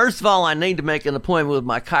 first of all, I need to make an appointment with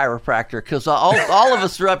my chiropractor because all of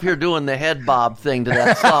us are up here doing the head bob thing to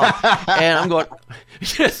that song, and I'm going,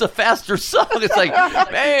 it's a faster song. It's like,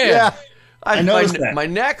 man, my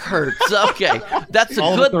neck hurts. Okay, that's a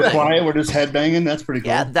good thing. Quiet, we're just headbanging. That's pretty cool.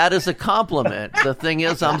 Yeah, that is a compliment. The thing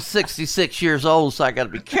is, I'm 66 years old, so I got to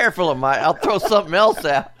be careful of I'll throw something else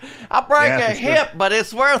out. I'll break a hip, but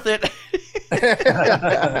it's worth it.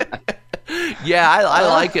 Yeah, I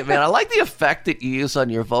like it, man. I like the effect that you use on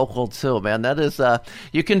your vocal too, man. That is,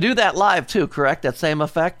 you can do that live too, correct? That same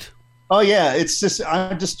effect? Oh yeah, it's just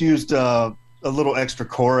I just used a little extra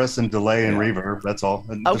chorus and delay and reverb. That's all.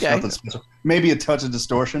 Okay. Maybe a touch of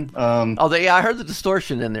distortion. I heard the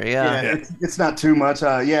distortion in there. Yeah, it's not too much.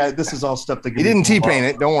 This is all stuff that you didn't T-paint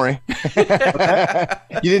it. Don't worry.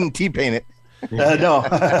 You didn't T-paint it. No.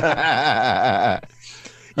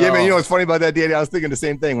 Yeah, man, you know what's funny about that, Danny? I was thinking the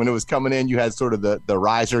same thing. When it was coming in, you had sort of the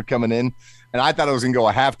riser coming in, and I thought it was going to go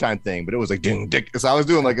a halftime thing, but it was like, ding, dick. So I was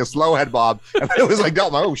doing like a slow head bob, and it was like,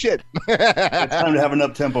 oh, shit. It's time to have an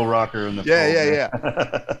up-tempo rocker in the Yeah.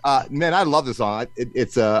 Man, I love this song.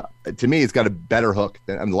 It's to me, it's got a better hook.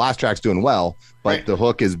 The last track's doing well, but the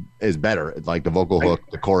hook is better. It's like the vocal hook,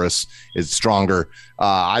 the chorus is stronger.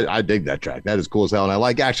 I dig that track. That is cool as hell. And I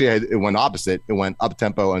like, actually, it went opposite. It went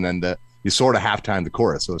up-tempo, and then you sort of halftime the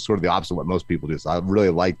chorus. So it's sort of the opposite of what most people do. So I really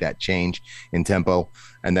like that change in tempo.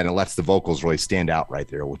 And then it lets the vocals really stand out right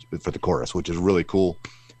there for the chorus, which is really cool.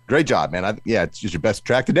 Great job, man. It's just your best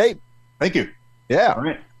track to date. Thank you. Yeah. All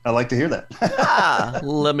right. I like to hear that.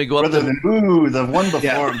 Let me go up the one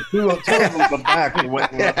before, two of them back, way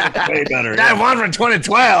better. That one from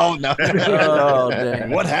 2012. No. Oh, dang.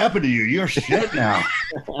 What happened to you? You're shit now.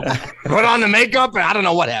 Put on the makeup, and I don't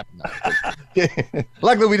know what happened.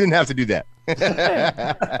 Luckily, we didn't have to do that.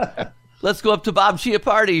 Let's go up to Bob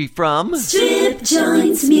Chiappardi from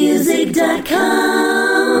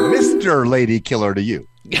StripJointsMusic.com. Mr. Lady Killer to you.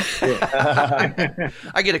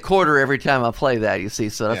 I get a quarter every time I play that, you see,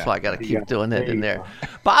 so that's why I got to keep doing it in there.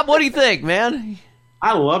 Bob, what do you think, man?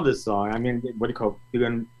 I love this song. I mean, what do you call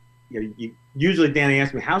it? Usually Danny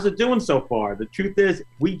asks me, how's it doing so far? The truth is,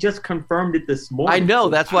 we just confirmed it this morning. I know,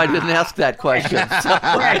 that's why I didn't ask that question.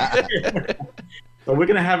 So we're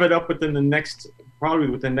going to have it up within the next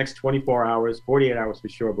 24 hours, 48 hours for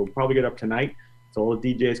sure, but we'll probably get up tonight. So all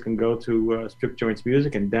the DJs can go to Strip Joints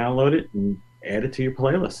Music and download it and add it to your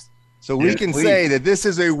playlist. So we can say that this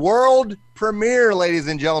is a world premiere, ladies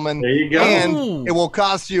and gentlemen. There you go. And it will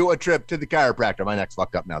cost you a trip to the chiropractor. My neck's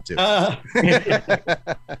fucked up now, too.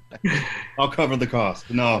 I'll cover the cost.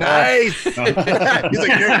 No. Nice. He's like,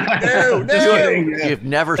 no. You've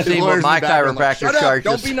never seen what my chiropractor charges.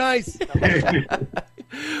 Don't be nice.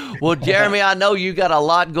 Well, Jeremy, I know you got a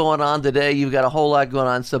lot going on today. You've got a whole lot going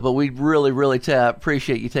on, but we really, really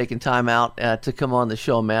appreciate you taking time out to come on the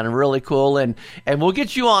show, man. And really cool. And we'll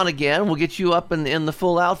get you on again. We'll get you up in the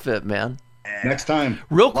full outfit, man. Next time.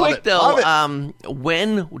 Real quick, though,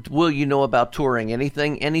 when will you know about touring?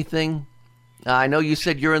 Anything? I know you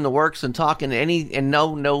said you're in the works and talking.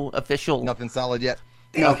 No official. Nothing solid yet.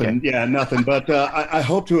 Nothing. Okay. Yeah, nothing. But I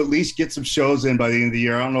hope to at least get some shows in by the end of the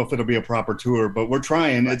year. I don't know if it'll be a proper tour, but we're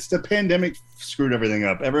trying. It's the pandemic screwed everything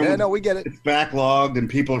up. We get it. It's backlogged, and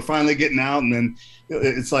people are finally getting out. And then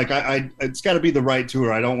it's like it's got to be the right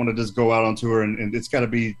tour. I don't want to just go out on tour, and it's got to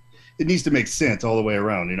be. It needs to make sense all the way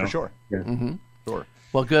around. You know. For sure. Yeah. Mm-hmm. Sure.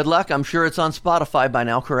 Well, good luck. I'm sure it's on Spotify by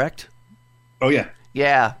now. Correct? Oh yeah.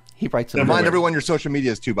 Yeah. He writes them. Remind everyone your social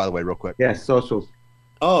medias too, by the way, real quick. Yeah, socials.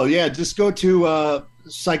 Oh yeah, just go to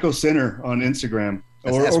Psycho Center on Instagram.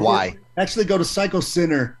 That's SY. Actually, go to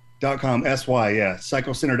psychocenter.com. SY, yeah,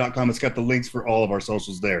 psychocenter.com. It's got the links for all of our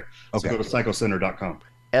socials there. Okay. So go to psychocenter.com.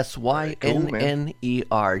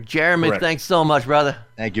 SYNNER. Jeremy, Correct. Thanks so much, brother.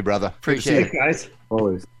 Thank you, brother. Appreciate it, guys.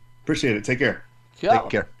 Always appreciate it. Take care. Take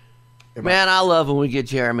care. Man, I love when we get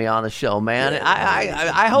Jeremy on the show, man. Yeah,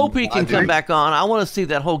 I hope he can come back on. I want to see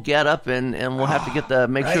that whole get-up, and we'll have to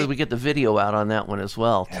make sure we get the video out on that one as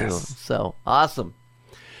well, too. So, awesome.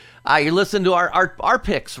 You listen to our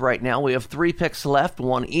picks right now. We have 3 picks left,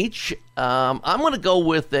 1 each. I'm going to go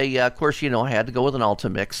with of course, I had to go with an Alta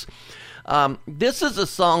mix. This is a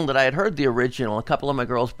song that I had heard the original. A couple of my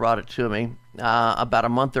girls brought it to me about a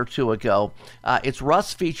month or 2 ago. It's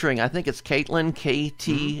Russ featuring, I think it's Caitlyn,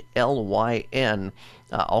 K-T-L-Y-N,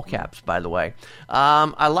 all caps, by the way.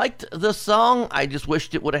 I liked the song. I just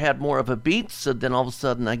wished it would have had more of a beat. So then all of a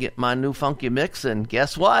sudden I get my new funky mix, and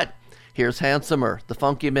guess what? Here's Handsomer, the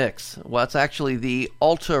funky mix. Well, it's actually the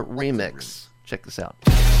Alta remix. Check this out.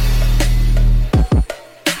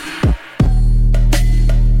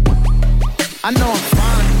 I know I'm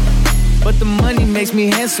fine, but the money makes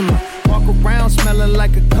me handsomer. Walk around smelling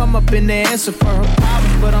like a come up in the answer for her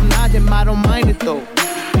problems, but I'm not him, I don't mind it though.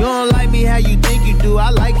 You don't like me how you think you do,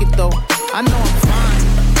 I like it though. I know I'm fine,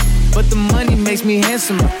 but the money makes me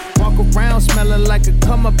handsomer. Walk around smelling like a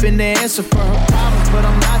come up in the answer for her problems, but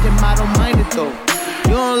I'm not him, I don't mind it though.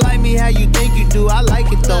 You don't like me how you think you do, I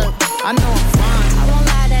like it though. I know I'm fine. I won't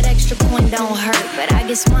lie, that extra coin don't hurt, but I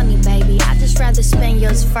guess money, baby. I just rather spend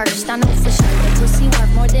yours first. I know for sure that pussy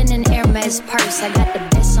worth more than an Hermes purse. I got the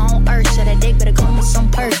best on earth, so that dick better come with some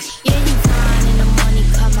perks. Yeah, you fine, and the money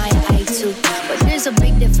come my eye too. But there's a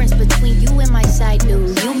big difference between you and my side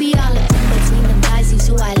dude. You be all up in between them guys,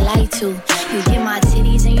 who I like to. You get my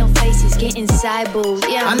titties in your face, he's getting side booed.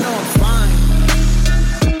 Yeah, I know I'm fine.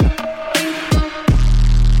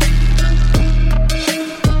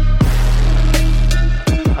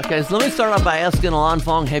 Okay, so let me start off by asking Alon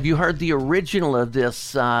Fong, have you heard the original of this?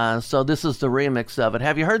 So this is the remix of it.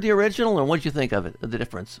 Have you heard the original, and what did you think of it, the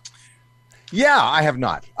difference? Yeah, I have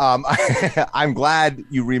not. I'm glad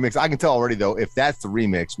you remixed. I can tell already, though, if that's the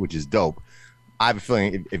remix, which is dope, I have a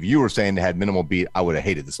feeling if you were saying it had minimal beat, I would have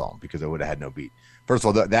hated the song because I would have had no beat. First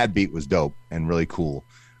of all, that beat was dope and really cool.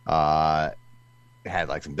 It had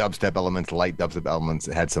like some dubstep elements, light dubstep elements.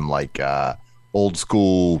 It had some like old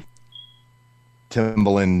school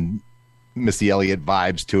Timbaland, Missy Elliott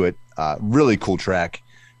vibes to it. Really cool track.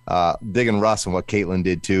 Digging Russ and what Caitlin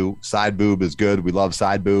did too. Side boob is good. We love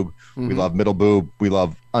side boob. Mm-hmm. We love middle boob. We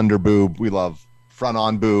love under boob. We love front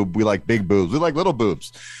on boob. We like big boobs. We like little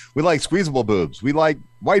boobs. We like squeezable boobs. We like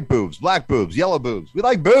white boobs, black boobs, yellow boobs. We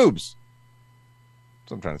like boobs.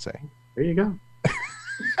 That's what I'm trying to say. There you go.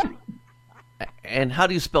 And how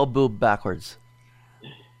do you spell boob backwards?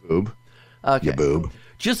 Boob. Okay. Yeah, boob.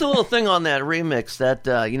 Just a little thing on that remix that,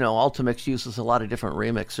 Ultimix uses a lot of different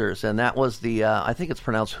remixers, and that was the, I think it's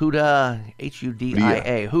pronounced Huda,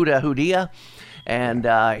 Hudia, Huda.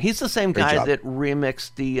 And he's the same guy that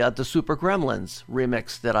remixed the Super Gremlins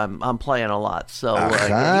remix that I'm playing a lot. So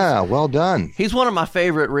well done. He's one of my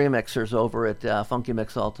favorite remixers over at Funky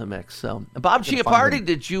Mix Ultimix. So Bob Chiappardi,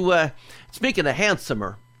 did you, speaking of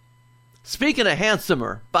handsomer,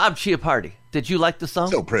 Bob Chiappardi, did you like the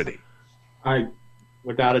song? So pretty.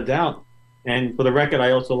 Without a doubt. And for the record, I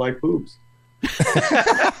also like boobs.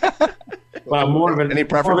 But I'm more of an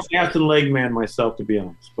ass and leg man myself, to be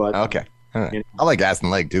honest. But okay. All right. I like ass and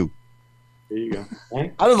leg, too. There you go.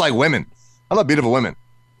 Right? I just like women. I love beautiful women.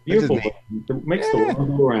 Beautiful women. It makes the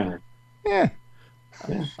world go around. Yeah.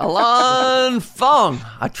 Alon Fong.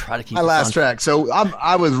 I try to keep my last track. So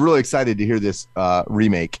I was really excited to hear this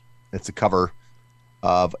remake. It's a cover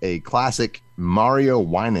of a classic Mario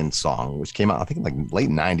Winans song, which came out, I think, in like late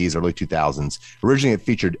 90s, early 2000s. Originally, it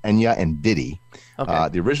featured Enya and Diddy. Okay.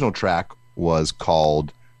 The original track was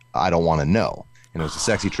called I Don't Want to Know. And it was a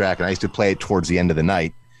sexy track, and I used to play it towards the end of the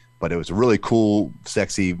night. But it was a really cool,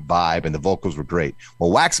 sexy vibe, and the vocals were great.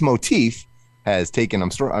 Well, Wax Motif has taken,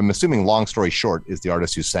 I'm assuming Long Story Short is the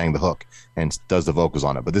artist who sang the hook and does the vocals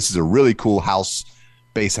on it. But this is a really cool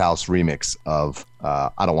bass house remix of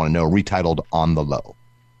I Don't Want to Know, retitled On the Low.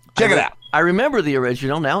 Check it out. I remember the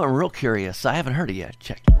original. Now I'm real curious. I haven't heard it yet.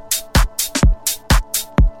 Check.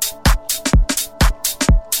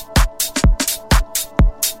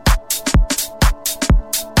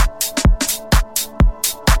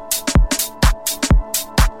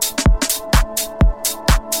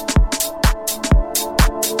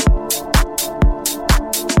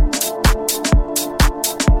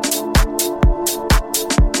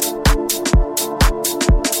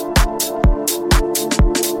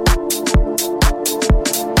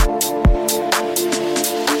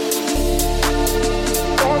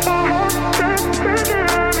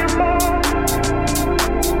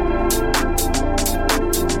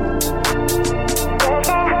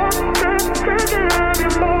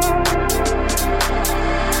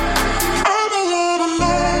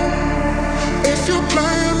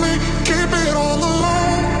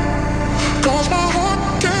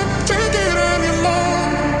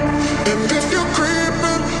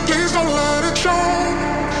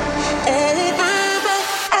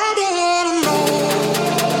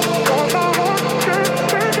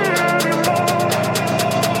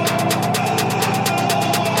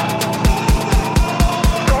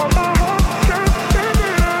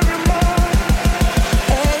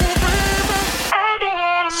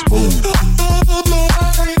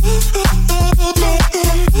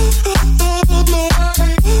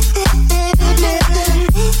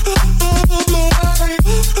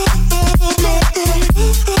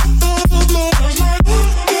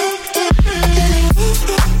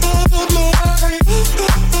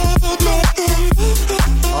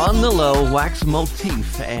 Wax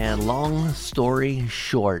Motif and Long Story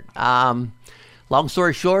Short. Long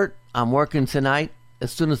story short, I'm working tonight.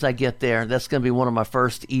 As soon as I get there, that's going to be one of my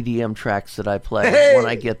first EDM tracks that I play when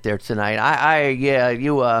I get there tonight.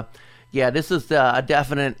 This is a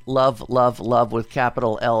definite love with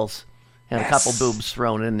capital L's and a couple boobs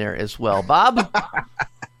thrown in there as well. Bob?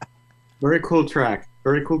 Very cool track.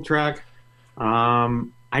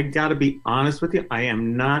 I got to be honest with you. I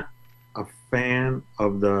am not a fan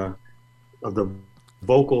of the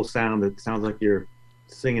vocal sound that sounds like you're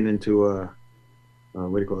singing into a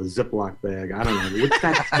what do you call it, a Ziploc bag? I don't know. What's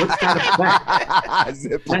that effect?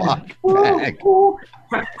 Ziploc bag.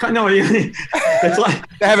 No, it's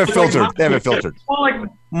like they have it filtered. They have it filtered. It's more like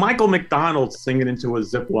Michael McDonald singing into a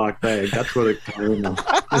Ziploc bag. That's what it kind of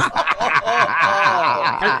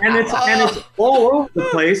and it's all over the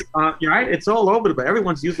place. Right? It's all over the place.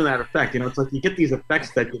 Everyone's using that effect. It's like you get these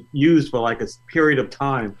effects that get used for like a period of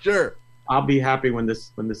time. Sure. I'll be happy when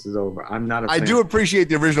this is over. I'm not. I do appreciate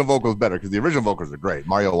the original vocals better because the original vocals are great.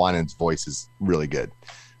 Mario Wina's voice is really good.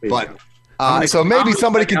 But so maybe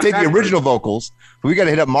somebody can take the original vocals. We got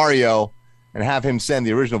to hit up Mario and have him send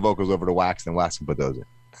the original vocals over to Wax, and Wax can put those in.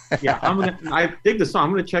 Yeah, I dig the song.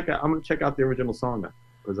 I'm gonna check out the original song now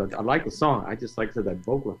because I like the song. I just like that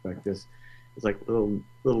vocal effect. It's like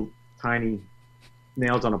little tiny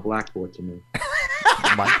nails on a blackboard to me.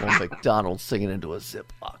 Michael McDonald singing into a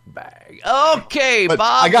Ziploc bag. Okay, but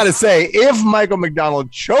Bob. I gotta say, if Michael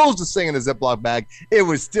McDonald chose to sing in a Ziploc bag, it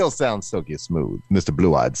would still sound silky smooth, Mr.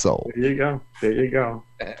 Blue-Eyed Soul. There you go.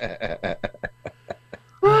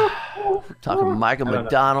 We're talking Michael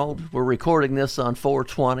McDonald. We're recording this on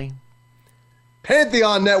 420.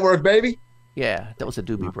 Pantheon Network, baby. Yeah, that was a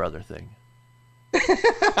Doobie Brother thing.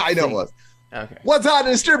 I know it was. Okay. What's hot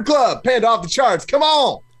in the strip club? Panda off the charts. Come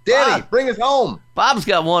on. Danny, bring us home. Bob's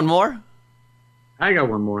got one more. I got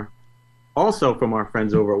one more. Also from our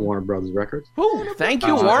friends over at Warner Brothers Records. Ooh, thank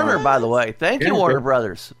you, Warner, by the way. Thank you, Warner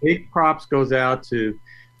Brothers. Big props goes out to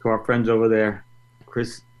our friends over there,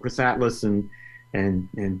 Chris Atlas and TJ.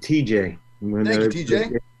 Thank you,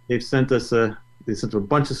 TJ. They've sent us a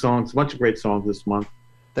bunch of songs, a bunch of great songs this month.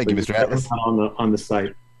 Thank you, Mr. Atlas. On the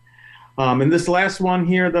site. And this last one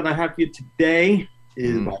here that I have for you today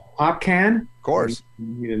is by Popcan. Of course.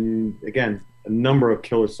 And again, a number of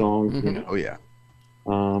killer songs. Mm-hmm. Oh, yeah.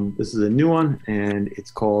 This is a new one, and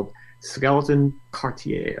it's called Skeleton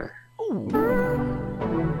Cartier. Ooh.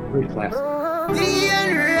 Very classic.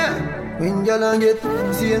 When you don't get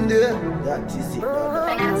seen there, that is it.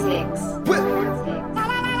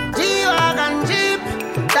 G-Wagon Jeep,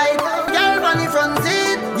 tight girl on the front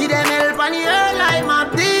seat, give them help on the air like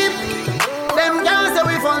map deep. Them can't say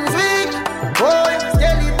we funds weak. Boy,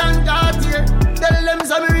 Skeleton Cartier, tell them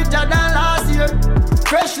some richer than last year.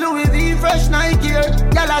 Fresh Louis V, fresh Nike here.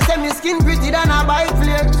 Y'all say me skin pretty than a bike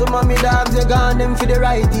flare. Some of me dogs, they gone them for the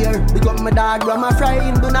right ear. Pick up my dog, grandma fry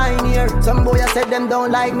into 9 year. Some boy said them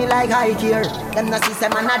don't like me like high here. Them not see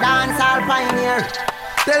them and a dance all pioneer.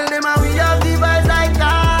 Tell them how we have the vibes like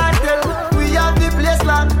cartel. We have the place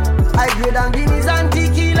locked. I grade and Guinness and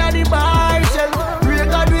tequila the bar shell.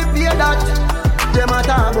 Record we pay that. Them a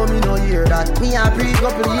talk but me no hear that. Me a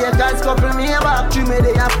pre-couple acres, couple me a back. You me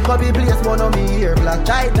they a copy place, but no me hear black.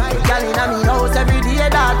 Tight, girl inna me house every day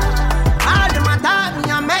that. All them a talk,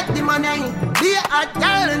 me a make the money. They a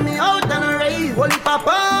calling me out on a rave. Only pop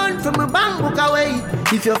on from my bank book away.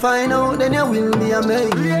 If you find out, then you will be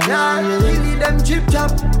amazed. Yeah, really them chip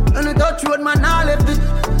chop. And the touch road man all left it.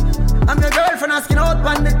 I'm your girlfriend asking out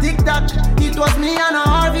on the TikTok. It was me and a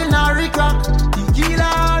Harville, now Rick Rock.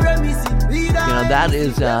 Tequila, Remisi. That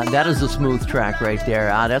is a smooth track right there.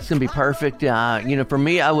 That's gonna be perfect. For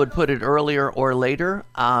me, I would put it earlier or later.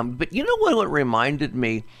 But you know what it reminded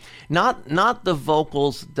me? Not the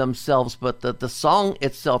vocals themselves, but the song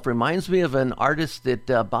itself reminds me of an artist that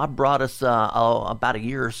Bob brought us about a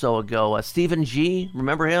year or so ago. Stephen G.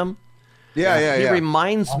 Remember him? Yeah. He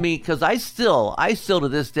reminds me because I still to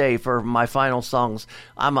this day for my final songs,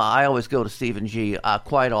 I always go to Stephen G.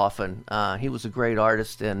 Quite often. He was a great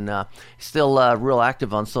artist and still real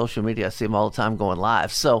active on social media. I see him all the time going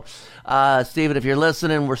live. So, Stephen, if you're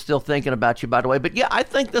listening, we're still thinking about you, by the way. But yeah, I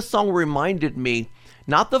think this song reminded me.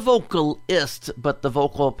 Not the vocalist, but the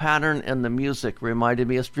vocal pattern and the music reminded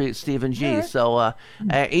me of Stephen G. Yeah. So,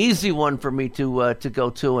 easy one for me to go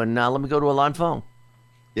to. And let me go to a line phone.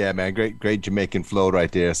 Yeah, man, great Jamaican flow right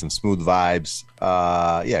there. Some smooth vibes.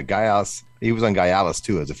 Guy Alice. He was on Guy Alice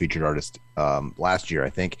too as a featured artist last year, I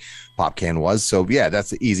think. Popcan was. So yeah,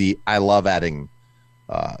 that's easy. I love adding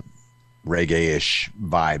reggae-ish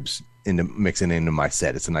vibes mixing into my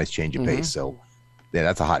set. It's a nice change of pace. So yeah,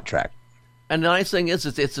 that's a hot track. And the nice thing is,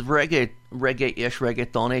 it's reggae-ish,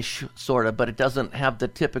 reggaeton-ish sort of, but it doesn't have the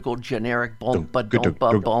typical generic ba-dum-ba.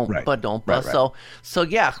 So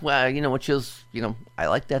yeah, well, which is, I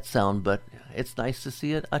like that sound, but it's nice to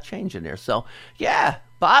see a change in there. So yeah,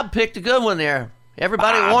 Bob picked a good one there.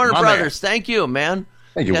 Everybody at Warner Brothers, thank you, man.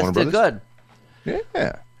 Thank you, Warner Brothers. Did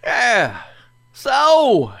good. Yeah.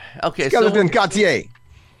 So okay, Skeleton Cartier.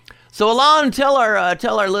 So, Alon, tell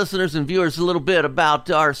our listeners and viewers a little bit about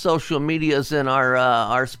our social medias and our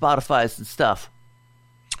Spotifys and stuff.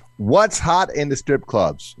 What's hot in the strip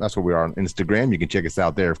clubs? That's where we are on Instagram. You can check us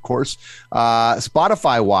out there, of course.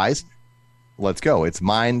 Spotify-wise, Let's go. It's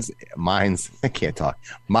mine's. I can't talk.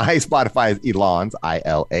 My Spotify is Elan's,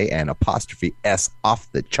 ILAN apostrophe S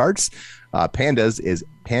off the charts. Panda's is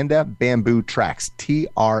Panda Bamboo Tracks,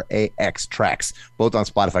 TRAX Tracks, both on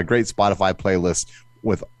Spotify. Great Spotify playlists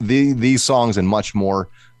with these songs and much more.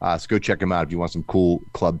 So go check them out if you want some cool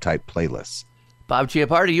club type playlists. Bob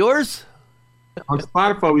Chiappardi, yours? On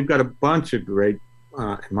Spotify, we've got a bunch of great,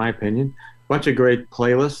 in my opinion, bunch of great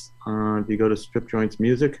playlists. If you go to Strip Joints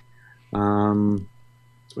Music,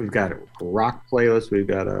 we've got a rock playlist, we've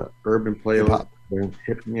got a urban playlist, we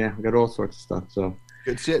got all sorts of stuff. So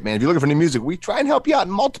good shit, man. If you're looking for new music, we try and help you out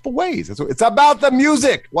in multiple ways. It's about the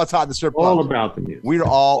music. What's Hot in the Strip Club? All about the music. We're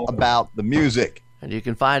all about the music. And you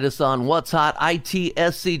can find us on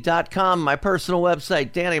what'shotitsc.com, my personal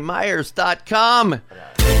website, DannyMyers.com.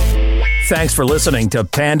 Thanks for listening to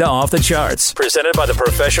Panda Off the Charts, presented by the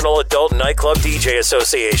Professional Adult Nightclub DJ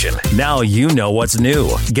Association. Now you know what's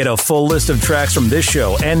new. Get a full list of tracks from this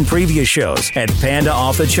show and previous shows at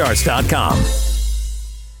PandaOffTheCharts.com.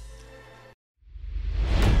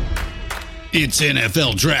 It's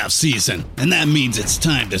NFL draft season, and that means it's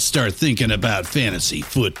time to start thinking about fantasy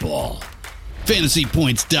football.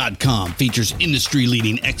 FantasyPoints.com features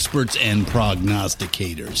industry-leading experts and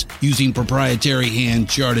prognosticators using proprietary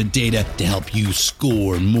hand-charted data to help you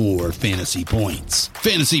score more fantasy points.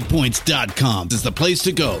 FantasyPoints.com is the place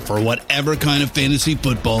to go for whatever kind of fantasy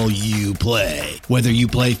football you play. Whether you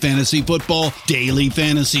play fantasy football, daily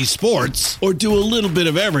fantasy sports, or do a little bit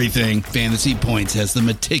of everything, Fantasy Points has the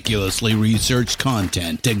meticulously researched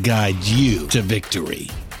content to guide you to victory.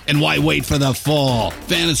 And why wait for the fall?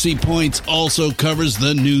 Fantasy Points also covers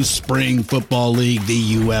the new spring football league,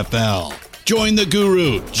 the UFL. Join the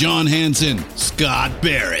guru, John Hansen, Scott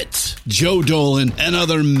Barrett, Joe Dolan, and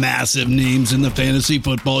other massive names in the fantasy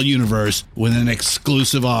football universe with an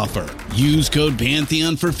exclusive offer. Use code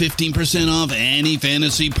Pantheon for 15% off any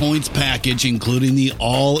Fantasy Points package, including the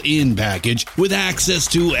all-in package, with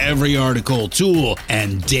access to every article, tool,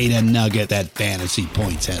 and data nugget that Fantasy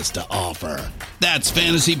Points has to offer. That's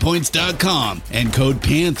FantasyPoints.com and code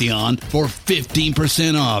Pantheon for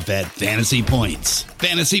 15% off at Fantasy Points.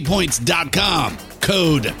 FantasyPoints.com,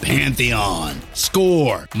 code Pantheon.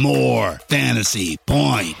 Score more fantasy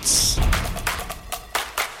points.